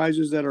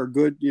franchises that are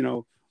good,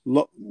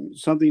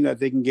 something that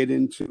they can get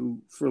into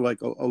for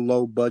like a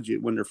low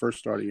budget when they're first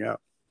starting out.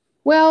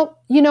 Well,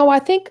 I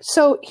think,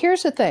 so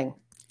here's the thing.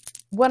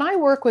 When I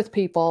work with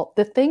people,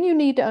 the thing you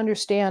need to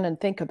understand and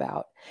think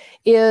about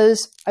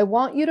is I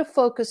want you to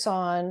focus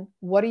on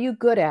what are you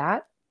good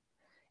at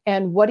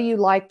and what do you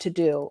like to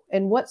do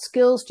and what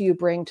skills do you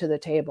bring to the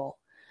table?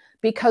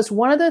 Because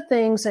one of the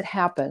things that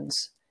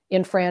happens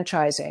in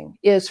franchising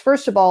is,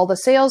 first of all, the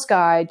sales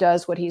guy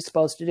does what he's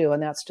supposed to do,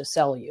 and that's to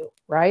sell you,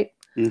 right?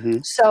 Mm-hmm.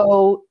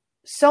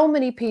 So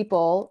many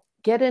people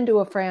get into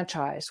a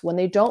franchise when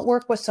they don't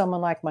work with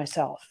someone like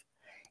myself.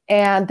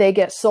 And they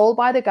get sold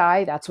by the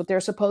guy. That's what they're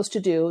supposed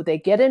to do. They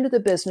get into the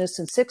business,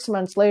 and 6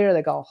 months later,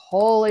 they go,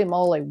 holy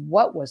moly,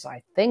 what was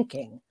I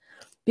thinking?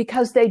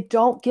 Because they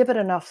don't give it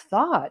enough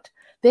thought.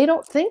 They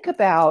don't think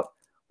about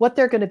what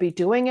they're going to be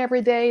doing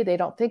every day. They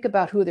don't think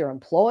about who their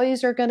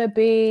employees are going to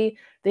be.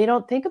 They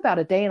don't think about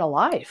a day in a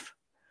life.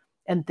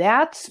 And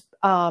that's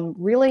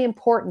really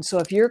important. So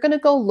if you're going to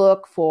go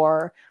look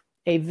for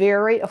a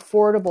very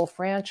affordable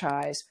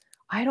franchise,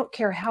 I don't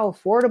care how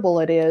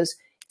affordable it is,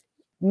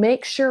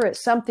 make sure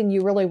it's something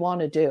you really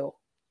want to do.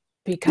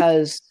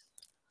 Because,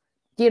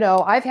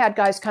 I've had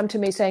guys come to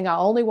me saying, I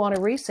only want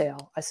a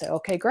resale. I say,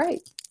 okay,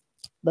 great.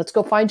 Let's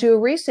go find you a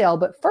resale.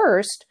 But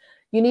first,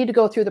 you need to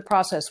go through the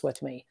process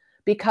with me,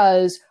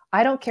 because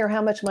I don't care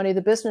how much money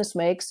the business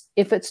makes.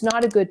 If it's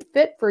not a good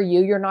fit for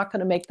you, you're not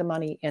going to make the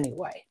money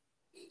anyway.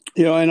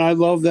 And I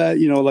love that,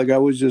 like I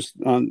was just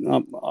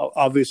on,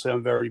 obviously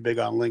I'm very big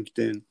on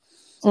LinkedIn.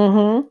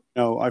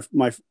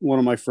 Mm-hmm. One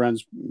of my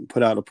friends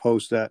put out a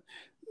post that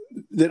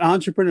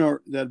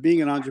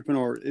being an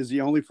entrepreneur is the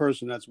only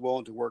person that's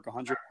willing to work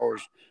 100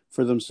 hours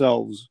for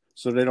themselves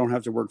so they don't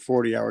have to work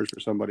 40 hours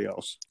for somebody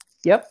else.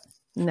 Yep.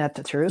 Isn't that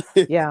the truth?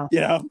 Yeah.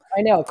 Yeah.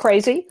 I know.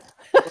 Crazy.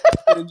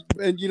 and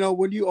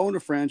when you own a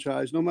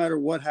franchise, no matter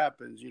what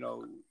happens,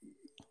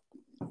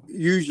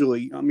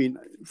 usually, I mean,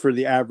 for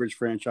the average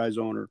franchise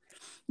owner,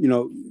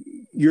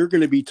 you're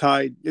going to be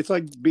tied. It's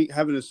like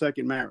having a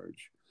second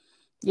marriage.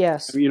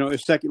 Yes. A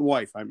second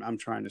wife, I'm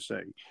trying to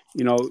say,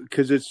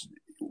 because it's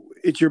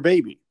your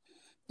baby.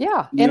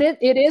 Yeah. And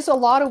it is a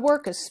lot of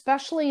work,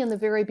 especially in the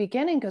very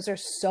beginning, because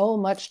there's so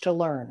much to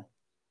learn.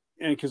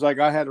 And because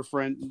I had a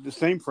friend, the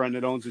same friend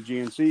that owns the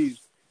GNCs,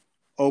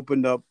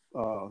 opened up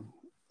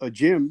a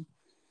gym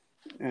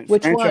and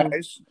Which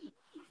franchise.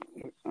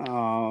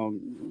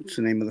 What's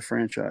the name of the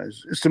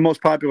franchise? It's the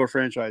most popular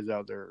franchise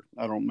out there.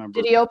 I don't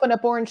remember. Did he open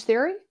up Orange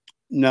Theory?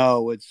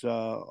 No, it's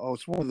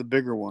it's one of the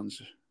bigger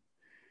ones.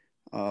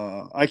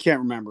 I can't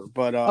remember,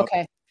 but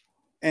okay.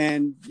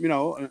 And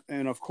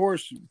and of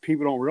course,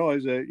 people don't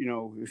realize that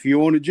if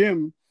you own a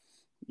gym,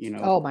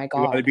 oh my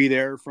God, you got to be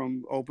there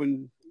from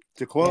open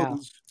to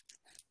close. Yeah.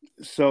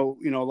 So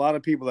a lot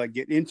of people that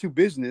get into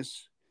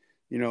business,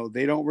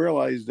 they don't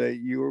realize that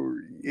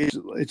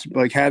it's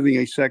like having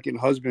a second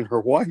husband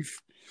or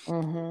wife.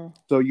 Mm-hmm.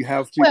 So you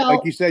have to,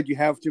 like you said, you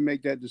have to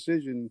make that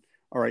decision.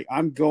 All right,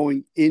 I'm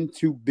going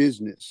into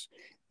business,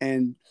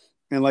 and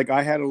like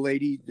I had a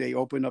lady, they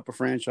opened up a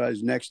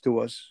franchise next to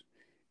us,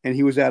 and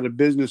he was out of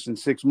business in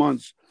 6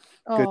 months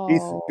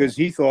because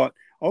he thought,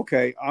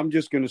 okay, I'm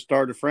just going to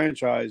start a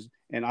franchise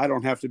and I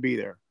don't have to be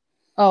there.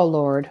 Oh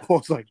Lord! I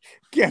was like,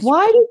 guess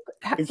why?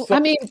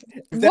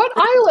 What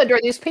island are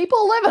these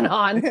people living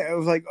on? Yeah, it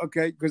was like,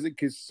 okay,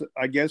 because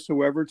I guess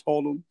whoever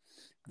told him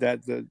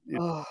that the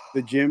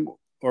gym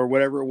or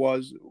whatever it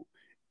was,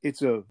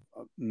 it's a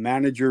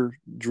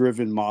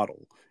manager-driven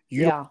model.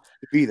 You don't have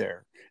to be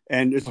there,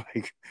 and it's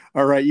like,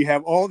 all right, you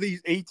have all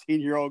these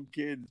 18-year-old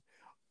kids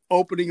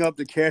opening up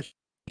the cash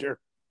register,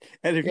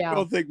 and if you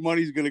don't think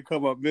money's going to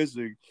come up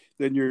missing,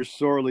 then you're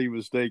sorely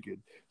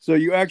mistaken. So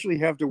you actually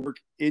have to work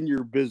in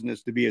your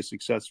business to be a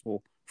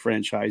successful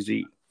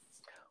franchisee.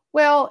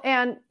 Well,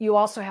 and you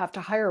also have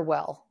to hire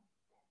well.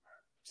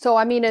 So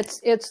I mean, it's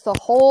the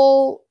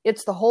whole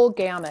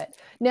gamut.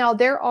 Now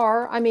there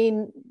are,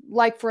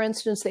 like for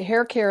instance, the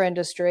hair care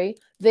industry,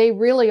 they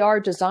really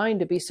are designed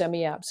to be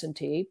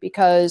semi-absentee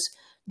because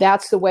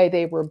that's the way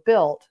they were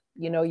built.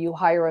 You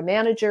hire a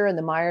manager and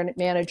the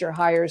manager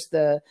hires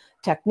the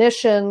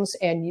technicians,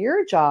 and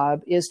your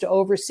job is to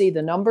oversee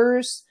the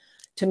numbers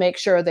to make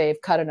sure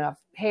they've cut enough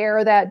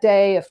hair that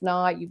day. If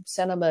not, you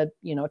send them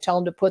tell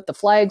them to put the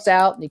flags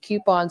out and the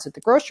coupons at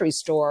the grocery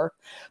store.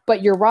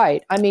 But you're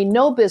right.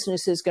 No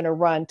business is going to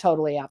run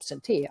totally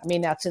absentee.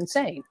 That's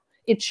insane.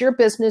 It's your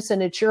business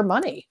and it's your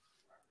money.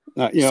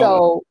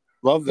 So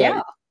love that.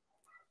 Yeah.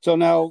 So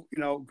now,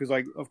 because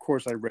of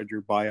course I read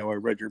your bio, I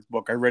read your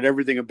book, I read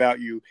everything about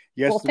you.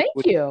 Yesterday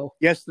you.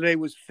 Yesterday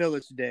was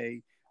Phyllis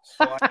Day,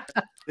 so I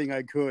did everything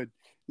I could,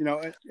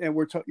 and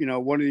we're,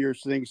 one of your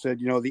things said,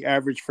 the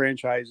average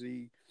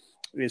franchisee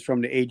is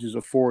from the ages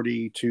of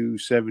 40 to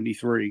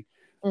 73.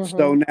 Mm-hmm.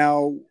 So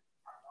now,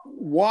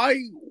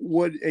 why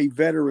would a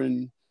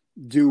veteran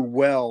do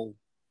well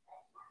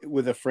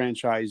with a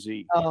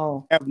franchisee?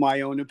 Oh, I have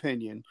my own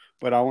opinion,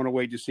 but I want to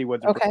wait to see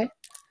what. Okay.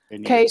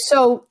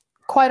 So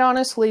quite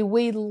honestly,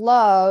 we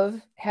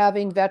love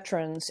having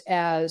veterans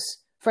as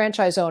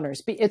franchise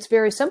owners. It's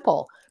very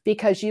simple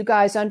because you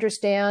guys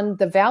understand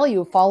the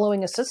value of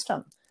following a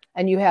system,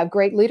 and you have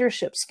great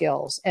leadership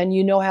skills, and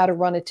you know how to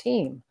run a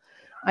team.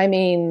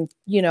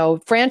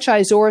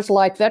 Franchisors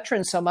like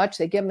veterans so much,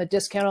 they give them a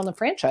discount on the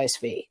franchise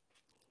fee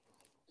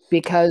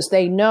because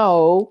they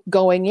know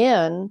going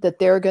in that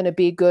they're going to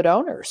be good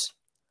owners.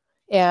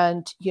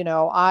 And,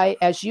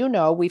 as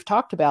we've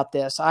talked about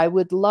this, I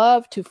would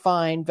love to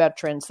find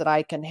veterans that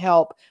I can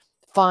help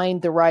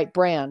find the right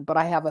brand, but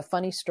I have a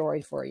funny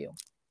story for you.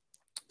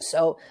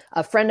 So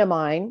a friend of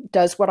mine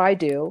does what I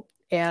do,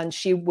 and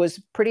she was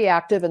pretty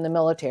active in the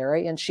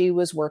military, and she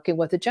was working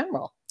with a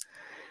general.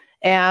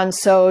 And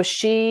so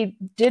she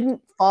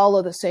didn't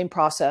follow the same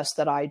process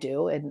that I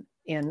do in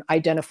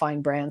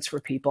identifying brands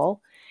for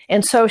people.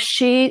 And so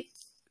she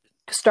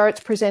starts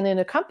presenting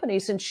to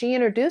companies, and she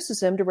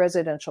introduces him to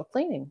residential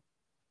cleaning.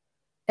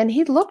 And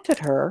he looked at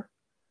her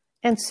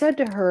and said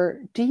to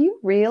her, "Do you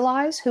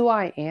realize who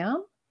I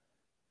am?"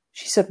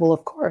 She said, "Well,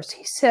 of course."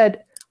 He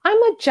said, "I'm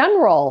a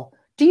general.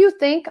 Do you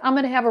think I'm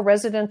going to have a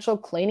residential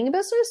cleaning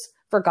business?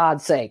 For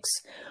God's sakes."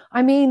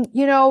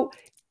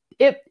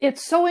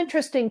 It's so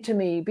interesting to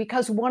me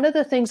because one of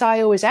the things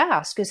I always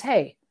ask is,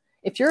 hey,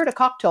 if you're at a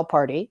cocktail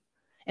party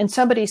and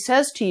somebody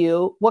says to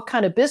you, what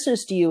kind of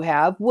business do you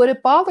have? Would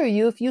it bother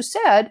you if you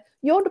said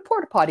you owned a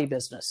porta potty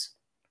business?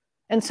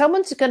 And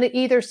someone's going to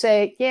either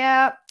say,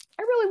 yeah,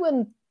 I really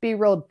wouldn't be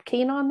real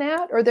keen on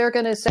that. Or they're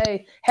going to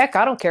say, heck,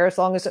 I don't care as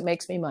long as it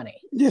makes me money.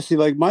 Yeah, see,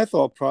 like my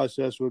thought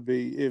process would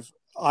be if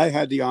I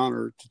had the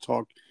honor to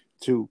talk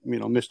to,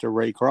 Mr.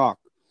 Ray Kroc,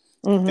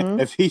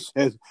 if he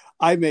says,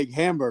 I make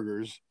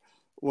hamburgers,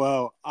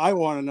 well, I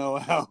want to know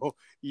how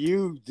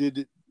you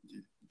did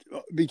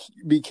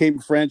became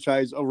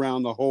franchise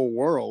around the whole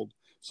world.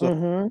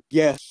 So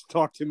yes,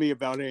 talk to me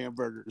about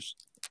hamburgers.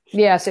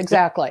 Yes,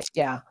 exactly.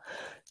 Yeah.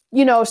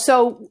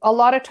 So a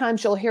lot of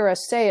times you'll hear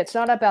us say it's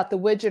not about the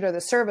widget or the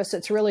service.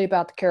 It's really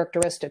about the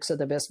characteristics of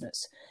the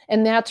business.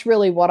 And that's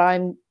really what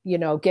I'm,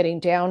 getting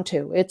down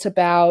to. It's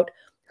about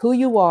who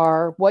you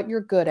are, what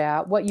you're good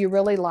at, what you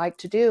really like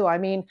to do. I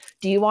mean,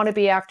 do you want to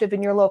be active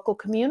in your local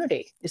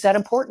community? Is that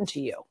important to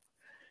you?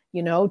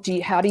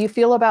 How do you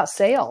feel about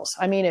sales?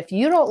 I mean, if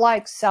you don't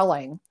like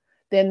selling,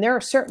 then there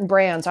are certain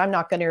brands I'm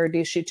not going to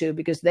introduce you to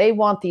because they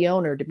want the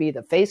owner to be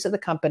the face of the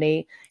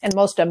company. And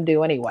most of them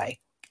do anyway,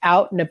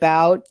 out and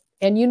about.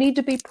 And you need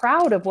to be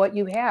proud of what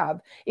you have.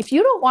 If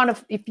you don't want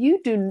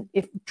to,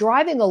 if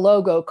driving a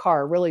logo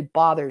car really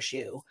bothers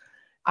you,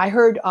 I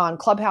heard on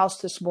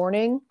Clubhouse this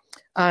morning,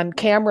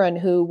 Cameron,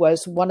 who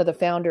was one of the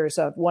founders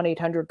of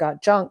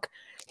 1-800-GOT-JUNK,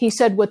 he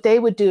said what they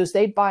would do is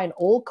they'd buy an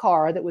old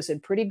car that was in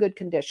pretty good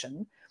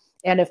condition.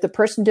 And if the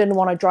person didn't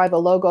want to drive a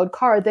logoed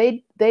car,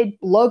 they'd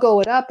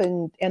logo it up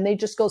and they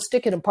just go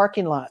stick it in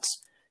parking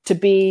lots to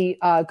be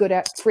good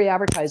at free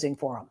advertising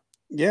for them.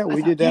 Yeah,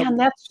 we did that. Man,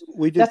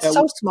 that's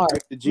so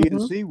smart. The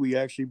GNC, we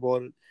actually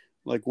bought it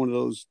like one of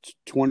those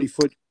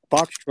 20-foot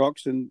box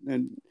trucks and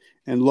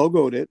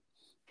logoed it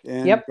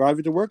and drive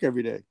it to work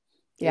every day.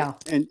 Yeah.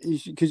 And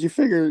because you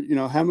figure,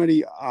 how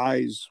many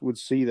eyes would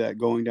see that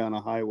going down a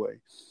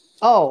highway?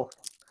 Oh,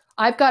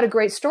 I've got a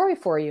great story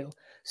for you.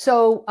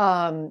 So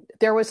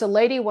there was a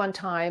lady one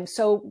time.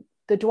 So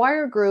the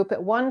Dwyer Group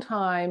at one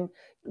time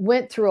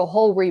went through a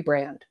whole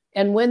rebrand.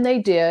 And when they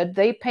did,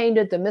 they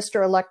painted the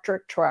Mr.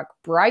 Electric truck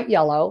bright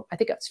yellow. I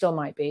think it still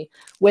might be,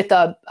 with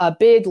a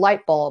big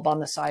light bulb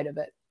on the side of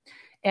it.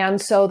 And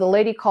so the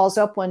lady calls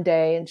up one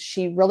day and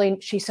she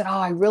said, oh,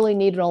 I really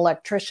need an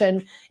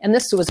electrician. And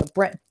this was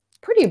a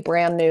pretty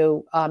brand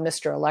new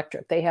Mr.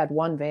 Electric. They had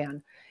one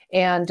van.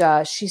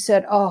 And she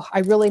said, oh, I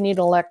really need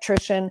an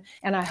electrician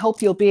and I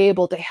hope you'll be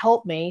able to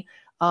help me.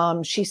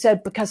 She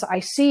said, because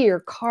I see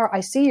your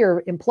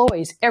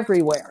employees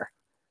everywhere.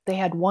 They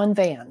had one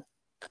van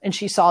and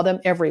she saw them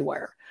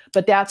everywhere.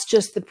 But that's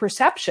just the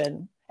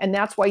perception. And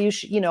that's why you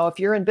should, if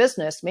you're in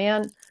business,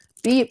 man,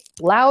 be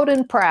loud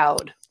and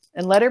proud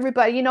and let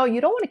everybody, you don't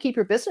want to keep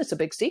your business a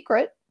big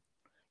secret.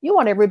 You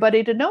want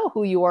everybody to know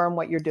who you are and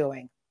what you're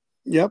doing.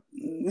 Yep.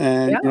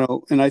 And,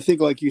 and I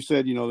think, like you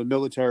said, the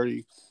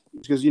military,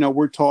 because,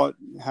 we're taught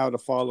how to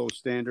follow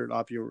standard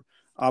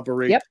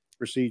operation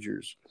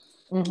procedures.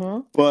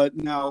 But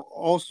now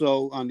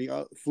also on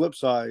the flip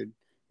side,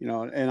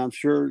 and I'm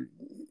sure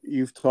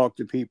you've talked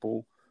to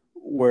people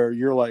where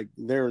you're like,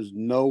 there is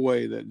no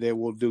way that they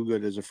will do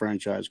good as a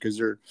franchise because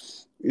they're,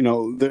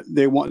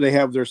 they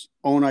have their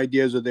own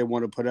ideas that they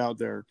want to put out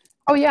there.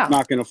 Oh, yeah.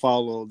 Not going to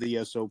follow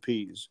the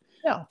SOPs.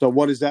 Yeah. So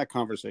what is that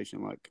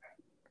conversation like?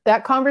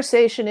 That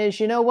conversation is,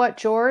 you know what,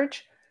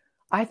 George?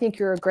 I think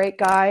you're a great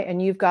guy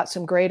and you've got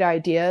some great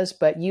ideas,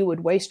 but you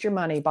would waste your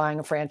money buying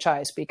a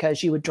franchise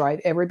because you would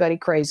drive everybody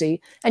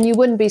crazy and you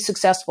wouldn't be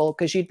successful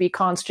because you'd be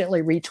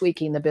constantly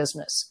retweaking the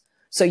business.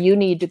 So you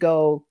need to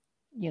go,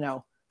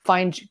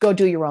 go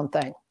do your own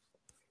thing.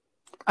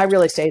 I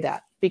really say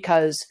that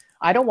because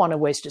I don't want to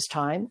waste his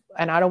time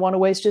and I don't want to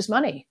waste his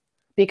money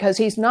because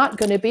he's not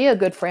going to be a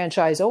good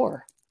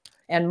franchisor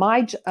and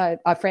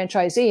a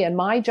franchisee. And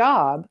my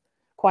job,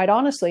 quite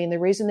honestly, and the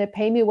reason they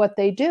pay me what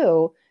they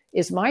do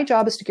is my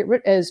job is to didn't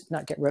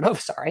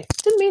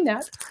mean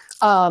that,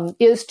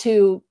 is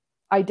to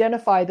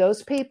identify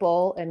those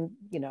people and,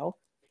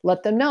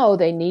 let them know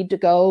they need to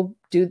go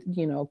do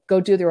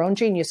their own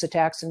genius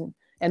attacks and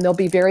they'll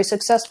be very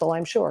successful,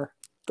 I'm sure.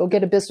 Go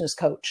get a business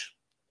coach.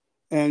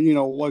 And,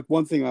 like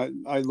one thing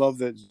I love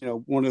that,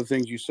 one of the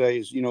things you say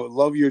is,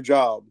 love your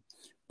job,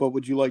 but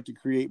would you like to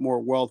create more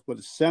wealth with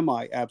a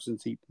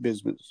semi-absentee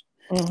business?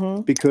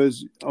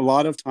 Because a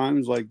lot of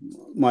times, like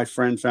my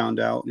friend found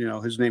out,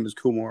 his name is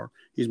Kumar.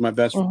 He's my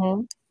best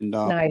friend. And,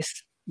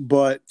 nice.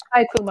 But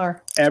hi,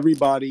 Kumar.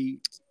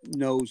 Everybody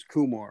knows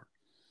Kumar.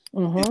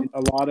 And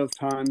a lot of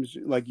times,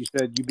 like you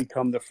said, you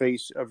become the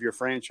face of your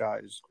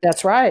franchise.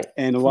 That's right.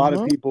 And a lot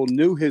of people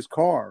knew his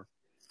car.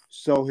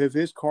 So if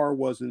his car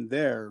wasn't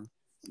there,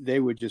 they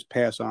would just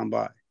pass on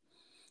by.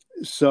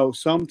 So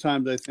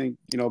sometimes I think,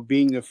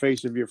 being the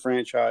face of your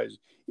franchise,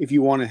 if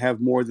you want to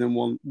have more than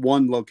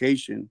one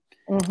location,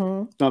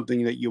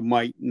 something that you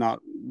might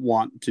not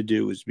want to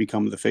do is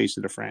become the face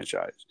of the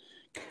franchise.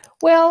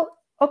 Well,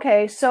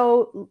 okay,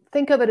 so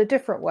think of it a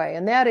different way.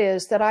 And that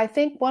is that I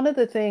think one of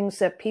the things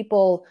that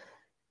people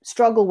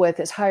struggle with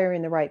is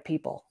hiring the right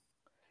people.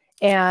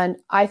 And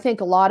I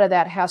think a lot of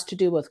that has to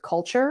do with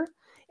culture.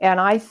 And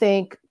I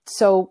think,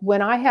 so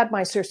when I had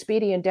my Sir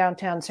Speedy in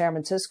downtown San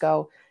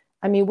Francisco,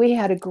 I mean, we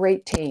had a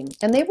great team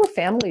and they were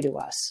family to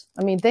us.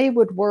 I mean, they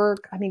would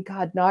work. I mean,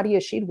 God, Nadia,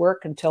 she'd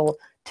work until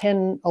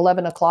 10,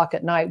 11 o'clock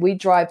at night. We'd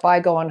drive by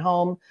going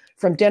home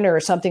from dinner or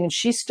something and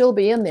she'd still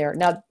be in there.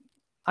 Now,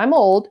 I'm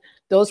old.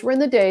 Those were in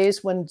the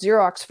days when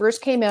Xerox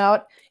first came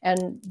out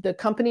and the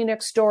company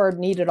next door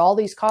needed all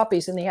these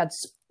copies and they had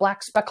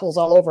black speckles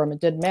all over them. It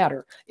didn't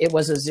matter. It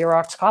was a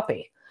Xerox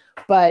copy.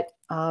 But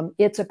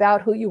it's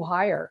about who you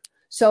hire.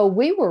 So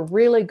we were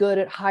really good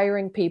at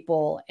hiring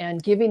people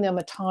and giving them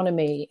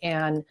autonomy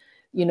and,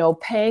 you know,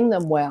 paying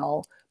them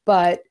well,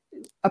 but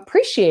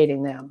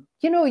appreciating them.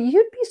 You know,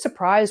 you'd be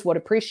surprised what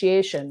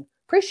appreciation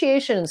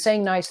and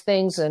saying nice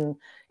things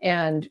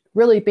and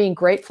really being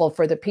grateful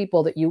for the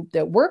people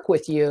that work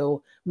with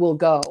you will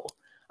go.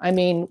 I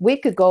mean, we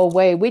could go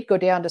away. We'd go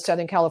down to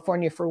Southern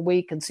California for a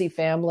week and see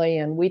family,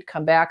 and we'd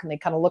come back and they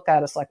kind of look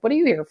at us like, what are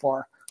you here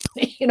for?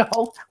 You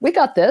know, we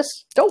got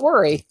this. Don't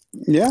worry.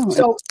 Yeah.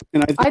 So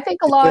and I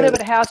think a lot of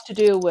it has to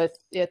do with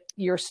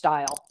your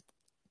style.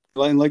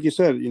 And like you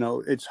said, you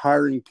know, it's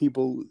hiring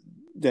people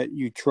that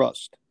you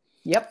trust.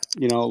 Yep.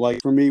 You know,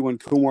 like for me, when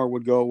Kumar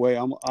would go away,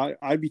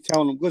 I'd be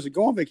telling him, listen,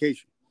 go on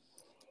vacation.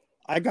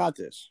 I got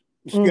this.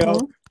 Just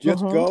go.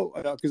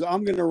 Because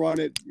I'm going to run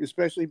it,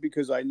 especially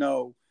because I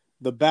know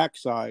the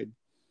backside.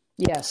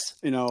 Yes.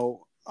 You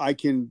know, I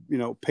can, you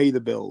know, pay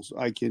the bills.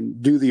 I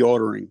can do the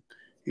ordering.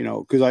 You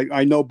know, because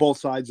I know both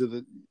sides of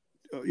the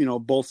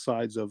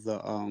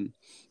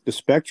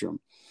spectrum.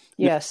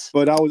 Yes.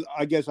 But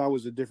I guess I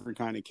was a different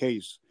kind of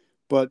case.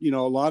 But, you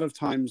know, a lot of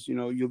times, you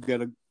know, you'll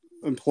get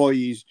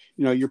employees,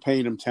 you know, you're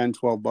paying them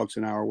 $10-12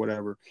 an hour,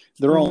 whatever.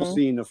 They're only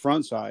seeing the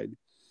front side.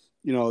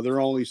 You know, they're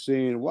only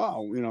seeing,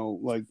 wow, you know,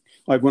 like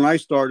when I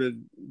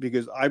started,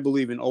 because I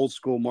believe in old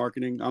school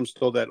marketing. I'm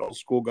still that old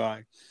school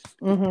guy,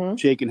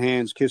 shaking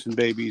hands, kissing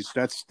babies.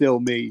 That's still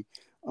me.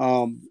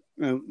 And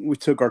we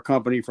took our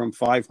company from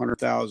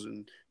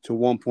 500,000 to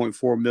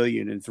 1.4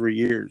 million in 3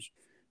 years.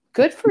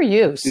 Good for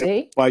you.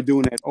 See, know, by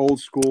doing that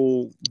old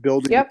school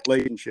building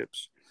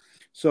relationships.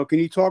 So, can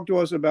you talk to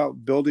us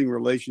about building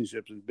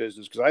relationships in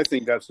business? Because I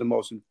think that's the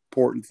most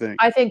important thing.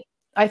 I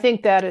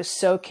think that is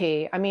so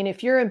key. I mean,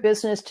 if you're in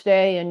business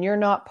today and you're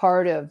not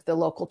part of the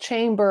local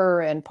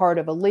chamber and part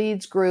of a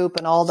leads group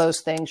and all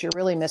those things, you're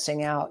really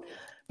missing out,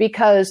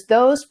 because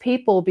those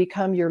people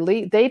become your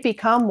lead. They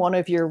become one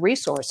of your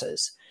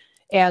resources.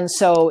 And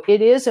so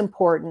it is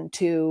important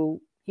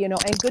to, you know,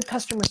 and good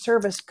customer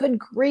service, good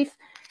grief.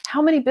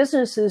 How many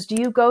businesses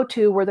do you go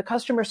to where the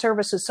customer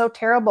service is so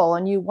terrible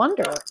and you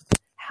wonder,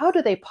 how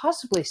do they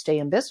possibly stay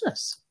in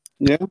business?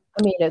 Yeah.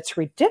 I mean, it's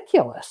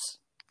ridiculous.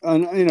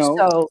 And, you know,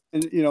 so,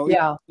 you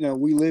know,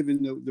 we live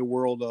in the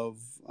world of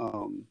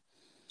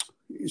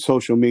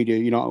social media.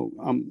 You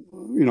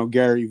know,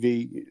 Gary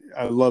V.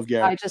 I love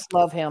Gary. I just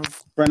love him.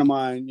 Friend of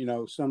mine, you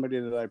know, somebody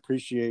that I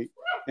appreciate.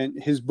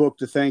 And his book,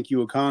 The Thank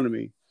You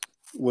Economy,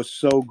 was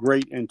so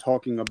great in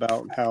talking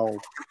about how,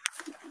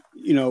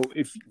 you know,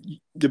 if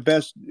the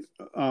best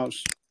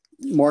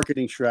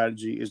marketing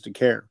strategy is to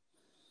care.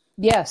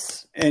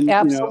 Yes, and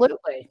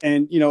absolutely.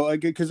 You know,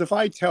 because if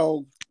I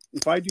do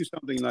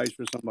something nice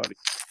for somebody,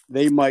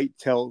 they might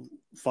tell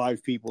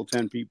 5 people,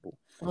 10 people.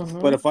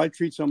 But if I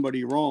treat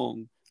somebody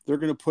wrong, they're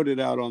going to put it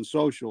out on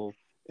social,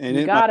 and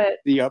it might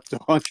be up to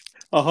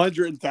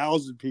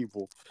 100,000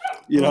 people.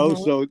 You know,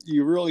 so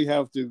you really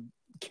have to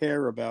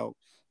care about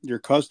your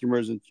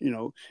customers, and you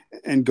know,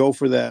 and go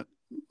for that.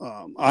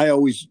 I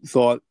always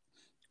thought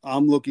I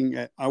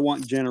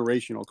want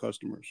generational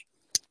customers.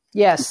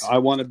 Yes, I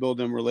want to build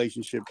them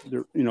relationship.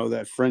 You know,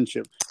 that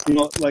friendship. You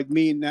know, like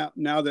me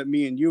now that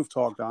me and you've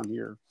talked on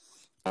here,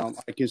 I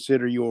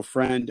consider you a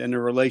friend, and the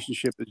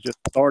relationship is just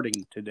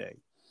starting today.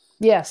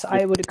 Yes,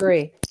 I would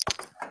agree.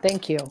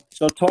 Thank you.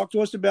 So, talk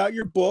to us about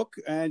your book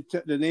and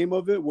the name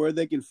of it, where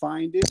they can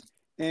find it.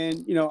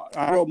 And you know,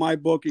 I wrote my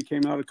book. It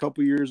came out a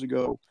couple years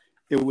ago.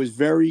 It was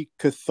very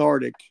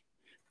cathartic,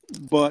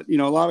 but you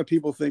know, a lot of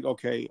people think,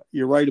 okay,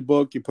 you write a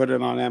book, you put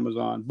it on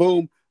Amazon,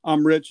 boom,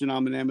 I'm rich and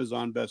I'm an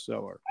Amazon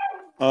bestseller.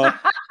 No,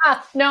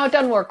 it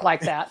doesn't work like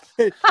that.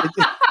 It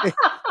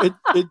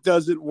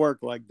doesn't work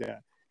like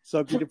that.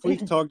 So could you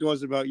please talk to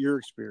us about your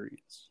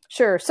experience?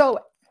 Sure. So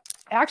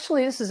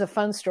actually, this is a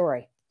fun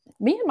story.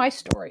 Me and my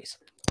stories.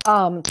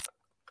 So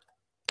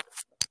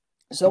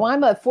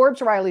I'm a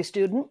Forbes Riley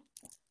student,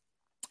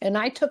 and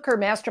I took her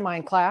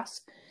mastermind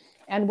class.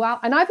 And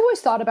I've always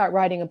thought about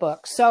writing a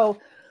book. So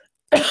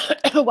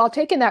while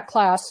taking that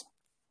class,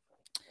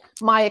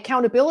 my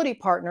accountability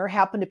partner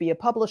happened to be a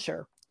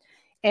publisher.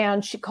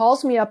 And she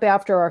calls me up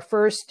after our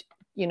first,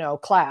 you know,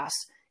 class.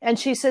 And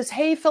she says,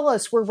 hey,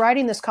 Phyllis, we're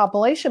writing this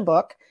compilation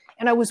book.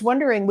 And I was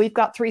wondering, we've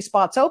got 3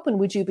 spots open.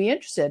 Would you be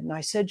interested? And I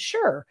said,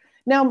 sure.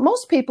 Now,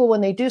 most people, when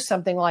they do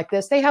something like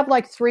this, they have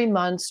like 3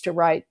 months to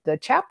write the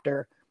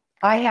chapter.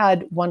 I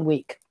had 1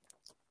 week.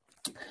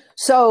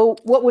 So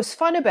what was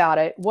fun about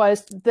it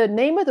was the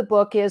name of the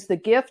book is The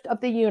Gift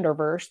of the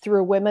Universe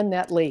Through Women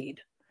That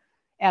Lead.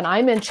 And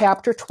I'm in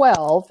chapter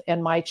 12,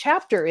 and my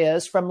chapter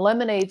is From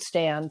Lemonade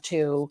Stand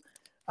to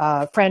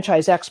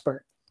Franchise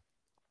Expert.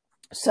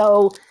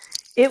 So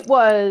it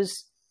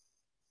was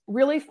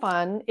really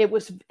fun.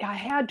 I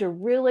had to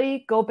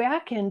really go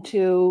back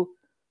into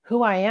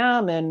who I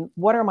am and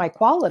what are my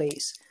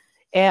qualities.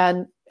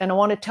 And I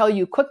want to tell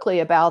you quickly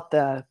about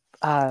the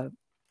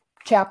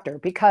chapter,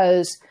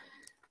 because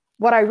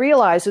what I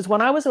realized is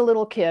when I was a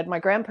little kid, my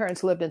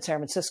grandparents lived in San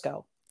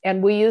Francisco,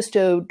 and we used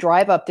to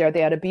drive up there.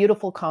 They had a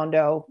beautiful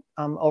condo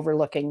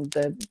overlooking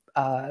the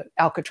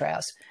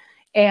Alcatraz.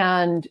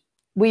 And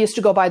we used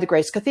to go by the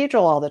Grace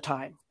Cathedral all the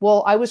time.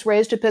 Well, I was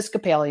raised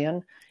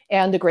Episcopalian,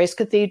 and the Grace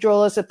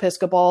Cathedral is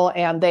Episcopal,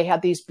 and they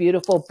had these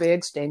beautiful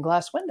big stained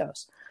glass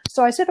windows.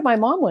 So I said to my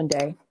mom one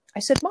day, I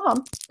said,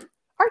 Mom,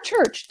 our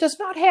church does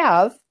not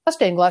have a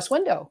stained glass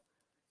window,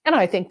 and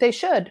I think they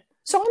should.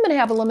 So I'm going to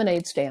have a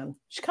lemonade stand.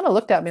 She kind of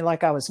looked at me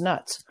like I was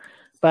nuts,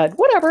 but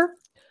whatever.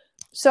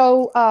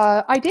 So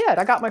I did.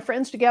 I got my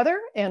friends together,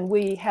 and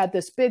we had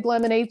this big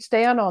lemonade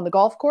stand on the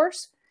golf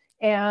course.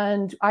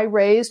 And I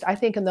raised, I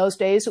think in those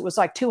days, it was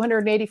like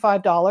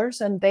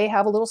 $285, and they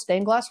have a little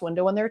stained glass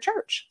window in their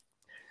church.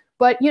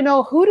 But,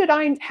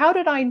 how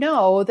did I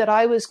know that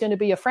I was going to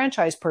be a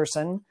franchise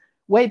person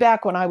way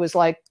back when I was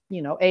like,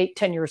 8,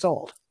 10 years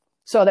old?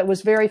 So that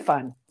was very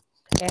fun.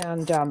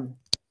 And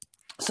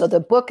so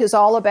the book is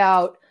all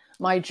about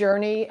my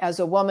journey as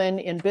a woman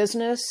in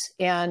business.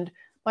 And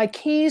my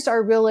keys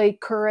are really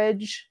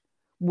courage,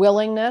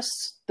 willingness,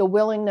 the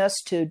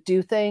willingness to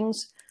do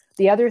things.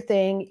 The other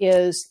thing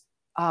is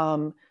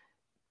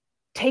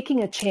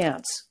taking a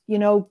chance,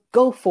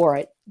 go for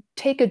it,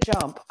 take a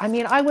jump. I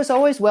mean, I was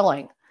always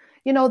willing.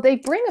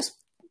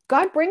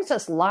 God brings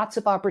us lots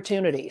of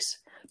opportunities,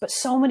 but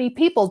so many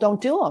people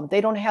don't do them.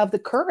 They don't have the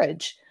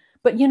courage.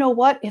 But you know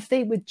what? If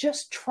they would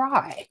just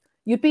try,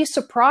 you'd be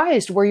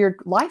surprised where your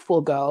life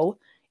will go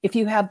if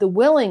you have the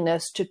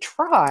willingness to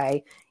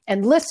try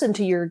and listen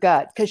to your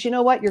gut. Because you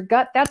know what? Your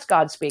gut, that's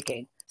God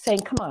speaking, saying,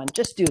 come on,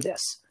 just do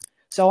this.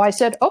 So I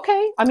said,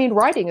 okay. I mean,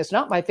 writing is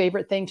not my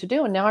favorite thing to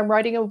do. And now I'm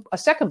writing a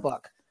second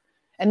book.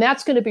 And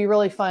that's going to be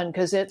really fun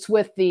because it's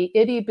with the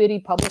Itty Bitty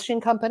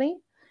Publishing Company.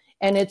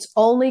 And it's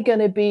only going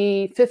to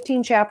be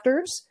 15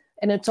 chapters.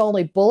 And it's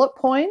only bullet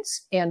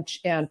points and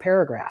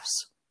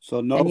paragraphs.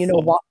 So no and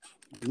fluff.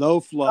 No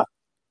fluff.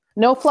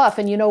 No fluff.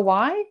 And you know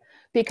why?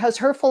 Because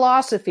her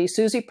philosophy,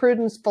 Susie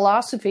Pruden's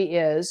philosophy,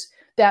 is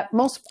that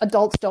most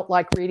adults don't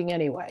like reading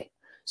anyway.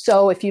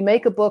 So if you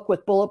make a book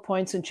with bullet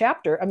points and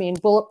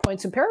bullet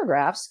points and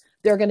paragraphs,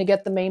 they're going to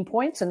get the main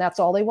points, and that's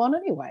all they want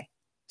anyway.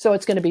 So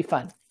it's going to be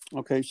fun.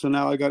 Okay, so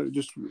now I got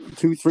just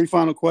 2-3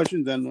 final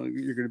questions. Then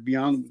you're going to be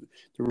on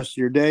the rest of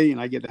your day,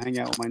 and I get to hang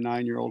out with my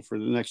 9-year-old for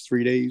the next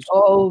 3 days.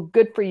 Oh,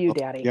 good for you,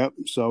 Daddy. Yep.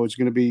 So it's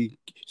going to be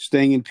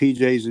staying in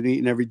PJs and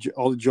eating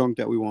all the junk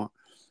that we want.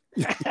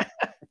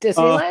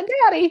 Disneyland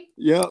Daddy.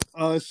 Yeah.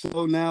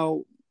 So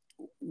now,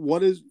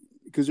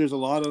 because there's a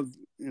lot of,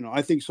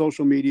 I think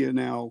social media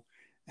now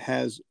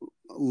has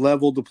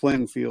leveled the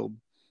playing field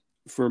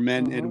for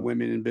men and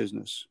women in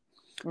business.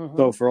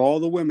 So for all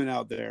the women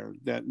out there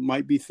that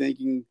might be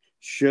thinking,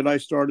 should I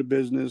start a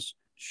business?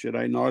 Should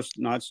I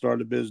not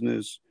start a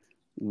business?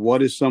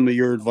 What is some of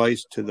your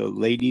advice to the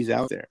ladies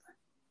out there?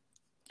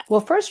 Well,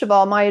 first of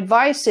all, my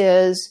advice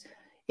is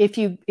if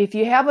you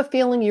have a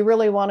feeling you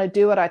really want to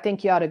do it, I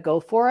think you ought to go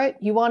for it.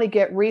 You want to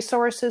get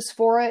resources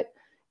for it.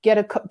 Get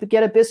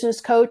a business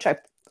coach.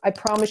 I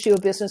promise you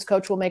a business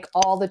coach will make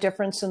all the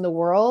difference in the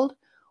world.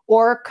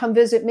 Or come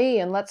visit me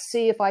and let's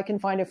see if I can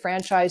find a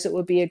franchise that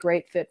would be a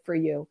great fit for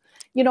you.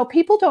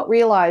 People don't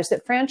realize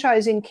that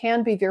franchising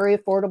can be very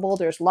affordable.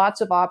 There's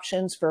lots of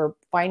options for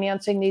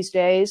financing these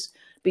days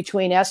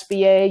between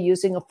SBA,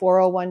 using a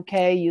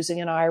 401k, using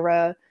an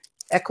IRA,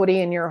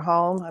 equity in your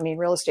home. I mean,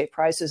 real estate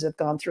prices have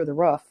gone through the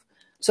roof.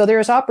 So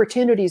there's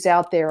opportunities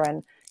out there.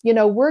 And,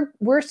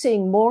 we're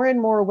seeing more and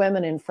more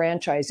women in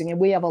franchising, and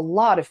we have a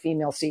lot of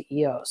female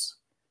CEOs,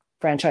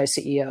 franchise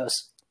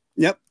CEOs.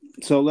 Yep.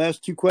 So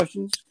last 2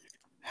 questions.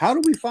 How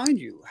do we find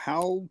you?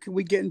 How can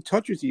we get in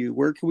touch with you?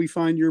 Where can we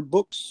find your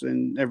books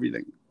and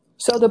everything?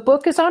 So the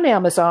book is on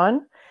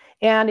Amazon.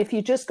 And if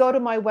you just go to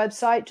my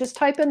website, just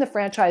type in The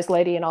Franchise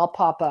Lady and I'll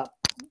pop up.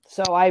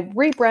 So I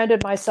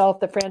rebranded myself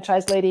The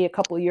Franchise Lady a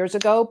couple of years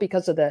ago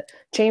because of the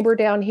chamber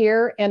down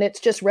here. And it's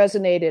just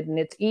resonated, and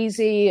it's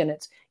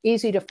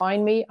easy to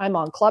find me. I'm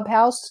on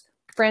Clubhouse,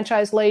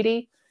 Franchise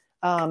Lady.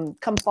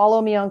 Come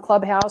follow me on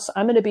Clubhouse.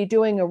 I'm going to be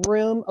doing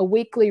a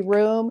weekly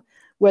room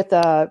with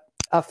a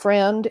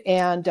friend,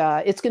 and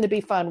it's going to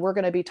be fun. We're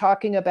going to be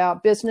talking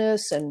about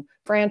business and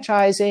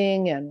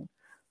franchising and,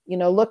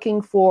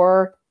 looking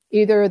for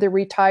either the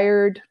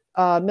retired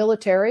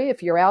military.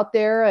 If you're out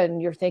there and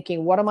you're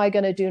thinking, what am I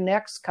going to do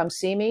next? Come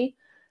see me.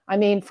 I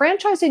mean,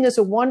 franchising is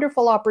a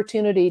wonderful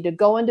opportunity to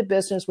go into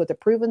business with a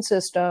proven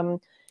system,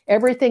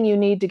 everything you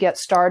need to get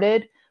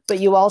started, but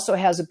you also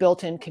has a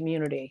built-in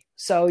community.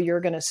 So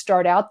you're going to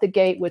start out the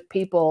gate with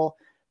people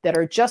that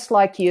are just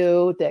like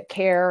you, that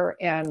care,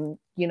 and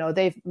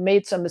they've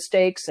made some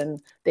mistakes and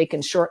they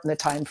can shorten the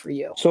time for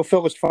you. So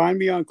Phyllis, find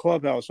me on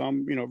Clubhouse.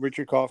 I'm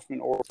Richard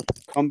Kaufman, or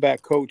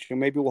Comeback Coach, and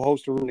maybe we'll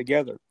host a room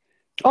together.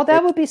 Oh,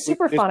 that would be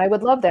super fun. I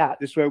would love that.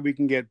 This way we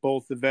can get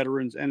both the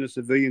veterans and the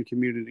civilian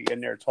community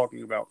in there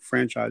talking about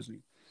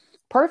franchising.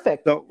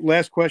 Perfect. So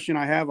last question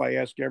I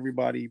ask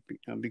everybody,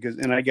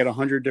 and I get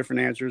 100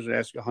 different answers. I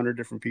ask 100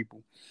 different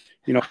people.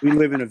 We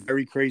live in a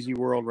very crazy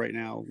world right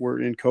now. We're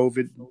in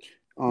COVID.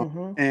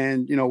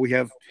 And, we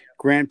have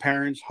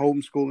grandparents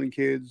homeschooling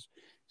kids.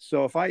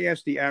 So if I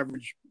ask the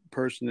average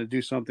person to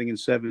do something in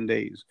 7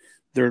 days,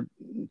 they're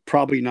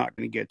probably not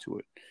going to get to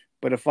it.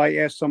 But if I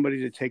ask somebody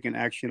to take an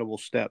actionable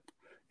step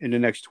in the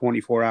next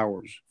 24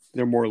 hours,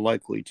 they're more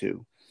likely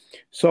to.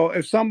 So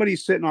if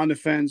somebody's sitting on the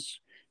fence,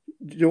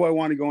 do I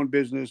want to go in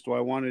business? Do I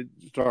want to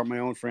start my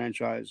own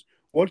franchise?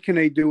 What can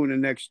they do in the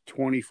next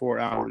 24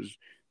 hours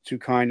to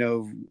kind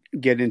of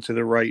get into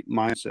the right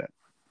mindset?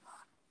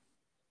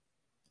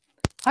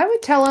 I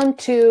would tell them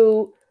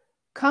to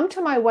come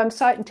to my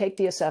website and take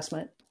the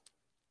assessment.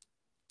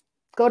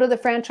 Go to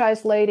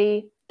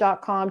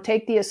thefranchiselady.com,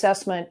 take the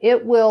assessment.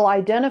 It will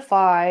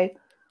identify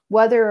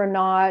whether or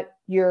not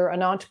you're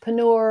an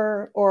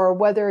entrepreneur or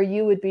whether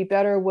you would be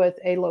better with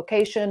a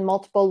location,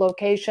 multiple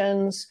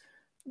locations,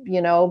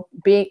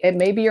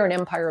 maybe you're an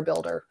empire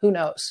builder. Who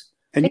knows?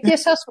 And take the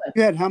assessment.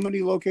 You had how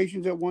many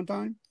locations at one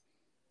time?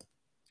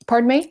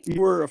 Pardon me?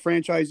 You were a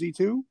franchisee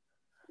too?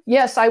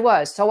 Yes, I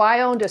was. So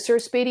I owned a Sir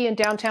Speedy in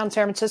downtown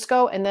San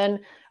Francisco, and then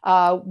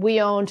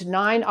we owned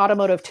 9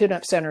 automotive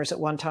tune-up centers at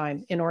one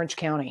time in Orange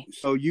County.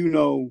 So you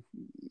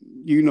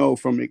know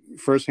from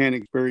firsthand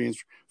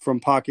experience from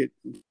Pocket,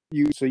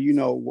 so you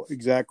know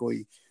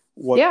exactly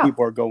what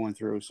people are going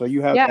through. So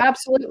you have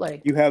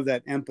absolutely. You have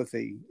that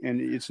empathy,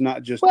 and it's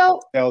not just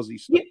salesy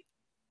stuff.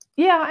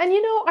 Yeah. And,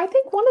 I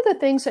think one of the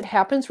things that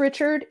happens,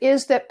 Richard,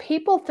 is that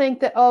people think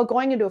that,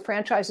 going into a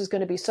franchise is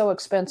going to be so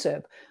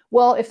expensive.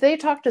 Well, if they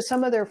talk to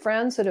some of their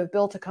friends that have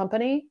built a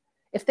company,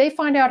 if they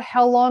find out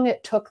how long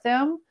it took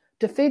them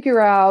to figure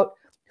out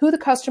who the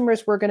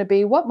customers were going to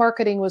be, what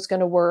marketing was going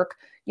to work,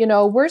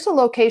 where's the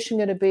location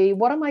going to be,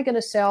 what am I going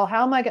to sell,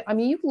 how am I going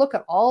to, you look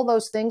at all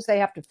those things they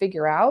have to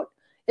figure out.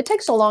 It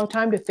takes a long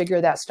time to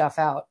figure that stuff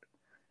out.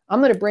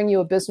 I'm going to bring you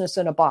a business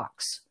in a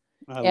box.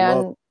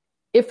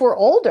 If we're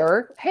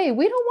older, hey,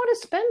 we don't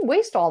want to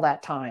waste all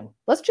that time.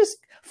 Let's just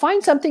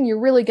find something you're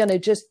really going to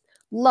just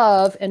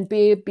love and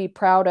be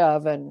proud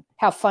of and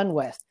have fun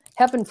with.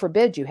 Heaven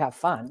forbid you have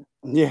fun.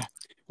 Yeah.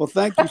 Well,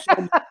 thank you so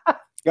much.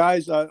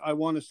 Guys, I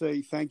want to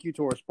say thank you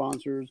to our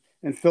sponsors.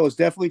 And Phyllis,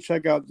 definitely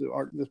check out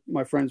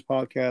my friend's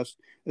podcast.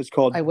 It's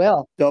called I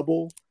Will.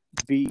 Double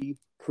B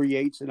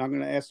Creates. And I'm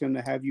going to ask them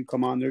to have you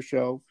come on their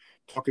show,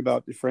 talk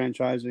about the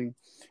franchising.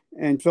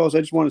 And Phyllis, I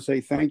just want to say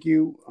thank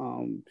you.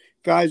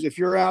 Guys, if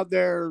you're out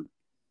there,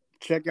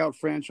 check out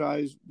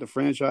The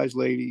Franchise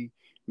Lady.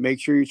 Make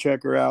sure you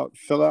check her out.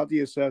 Fill out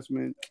the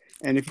assessment.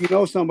 And if you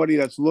know somebody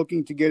that's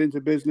looking to get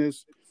into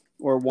business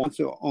or wants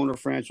to own a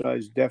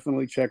franchise,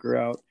 definitely check her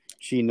out.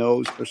 She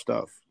knows her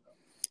stuff.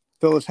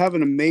 Phyllis, have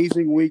an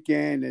amazing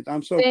weekend. And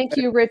I'm so Thank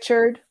you,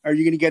 Richard. Are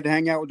you going to get to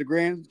hang out with the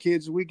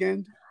grandkids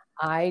weekend?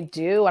 I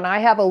do. And I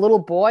have a little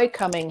boy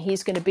coming.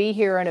 He's going to be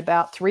here in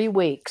about 3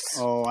 weeks.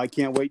 Oh, I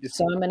can't wait to see.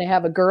 So I'm going to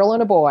have a girl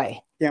and a boy.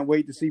 Can't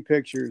wait to see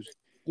pictures.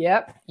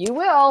 Yep, you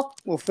will.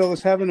 Well,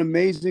 Phyllis, have an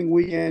amazing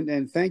weekend,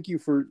 and thank you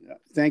for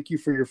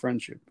your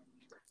friendship.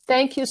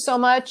 Thank you so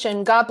much,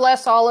 and God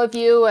bless all of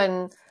you,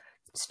 and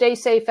stay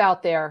safe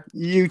out there.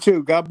 You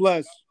too. God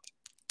bless.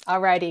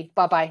 All righty.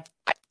 Bye-bye.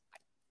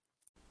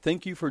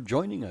 Thank you for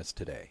joining us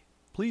today.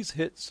 Please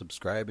hit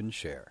subscribe and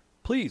share.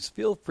 Please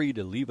feel free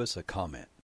to leave us a comment.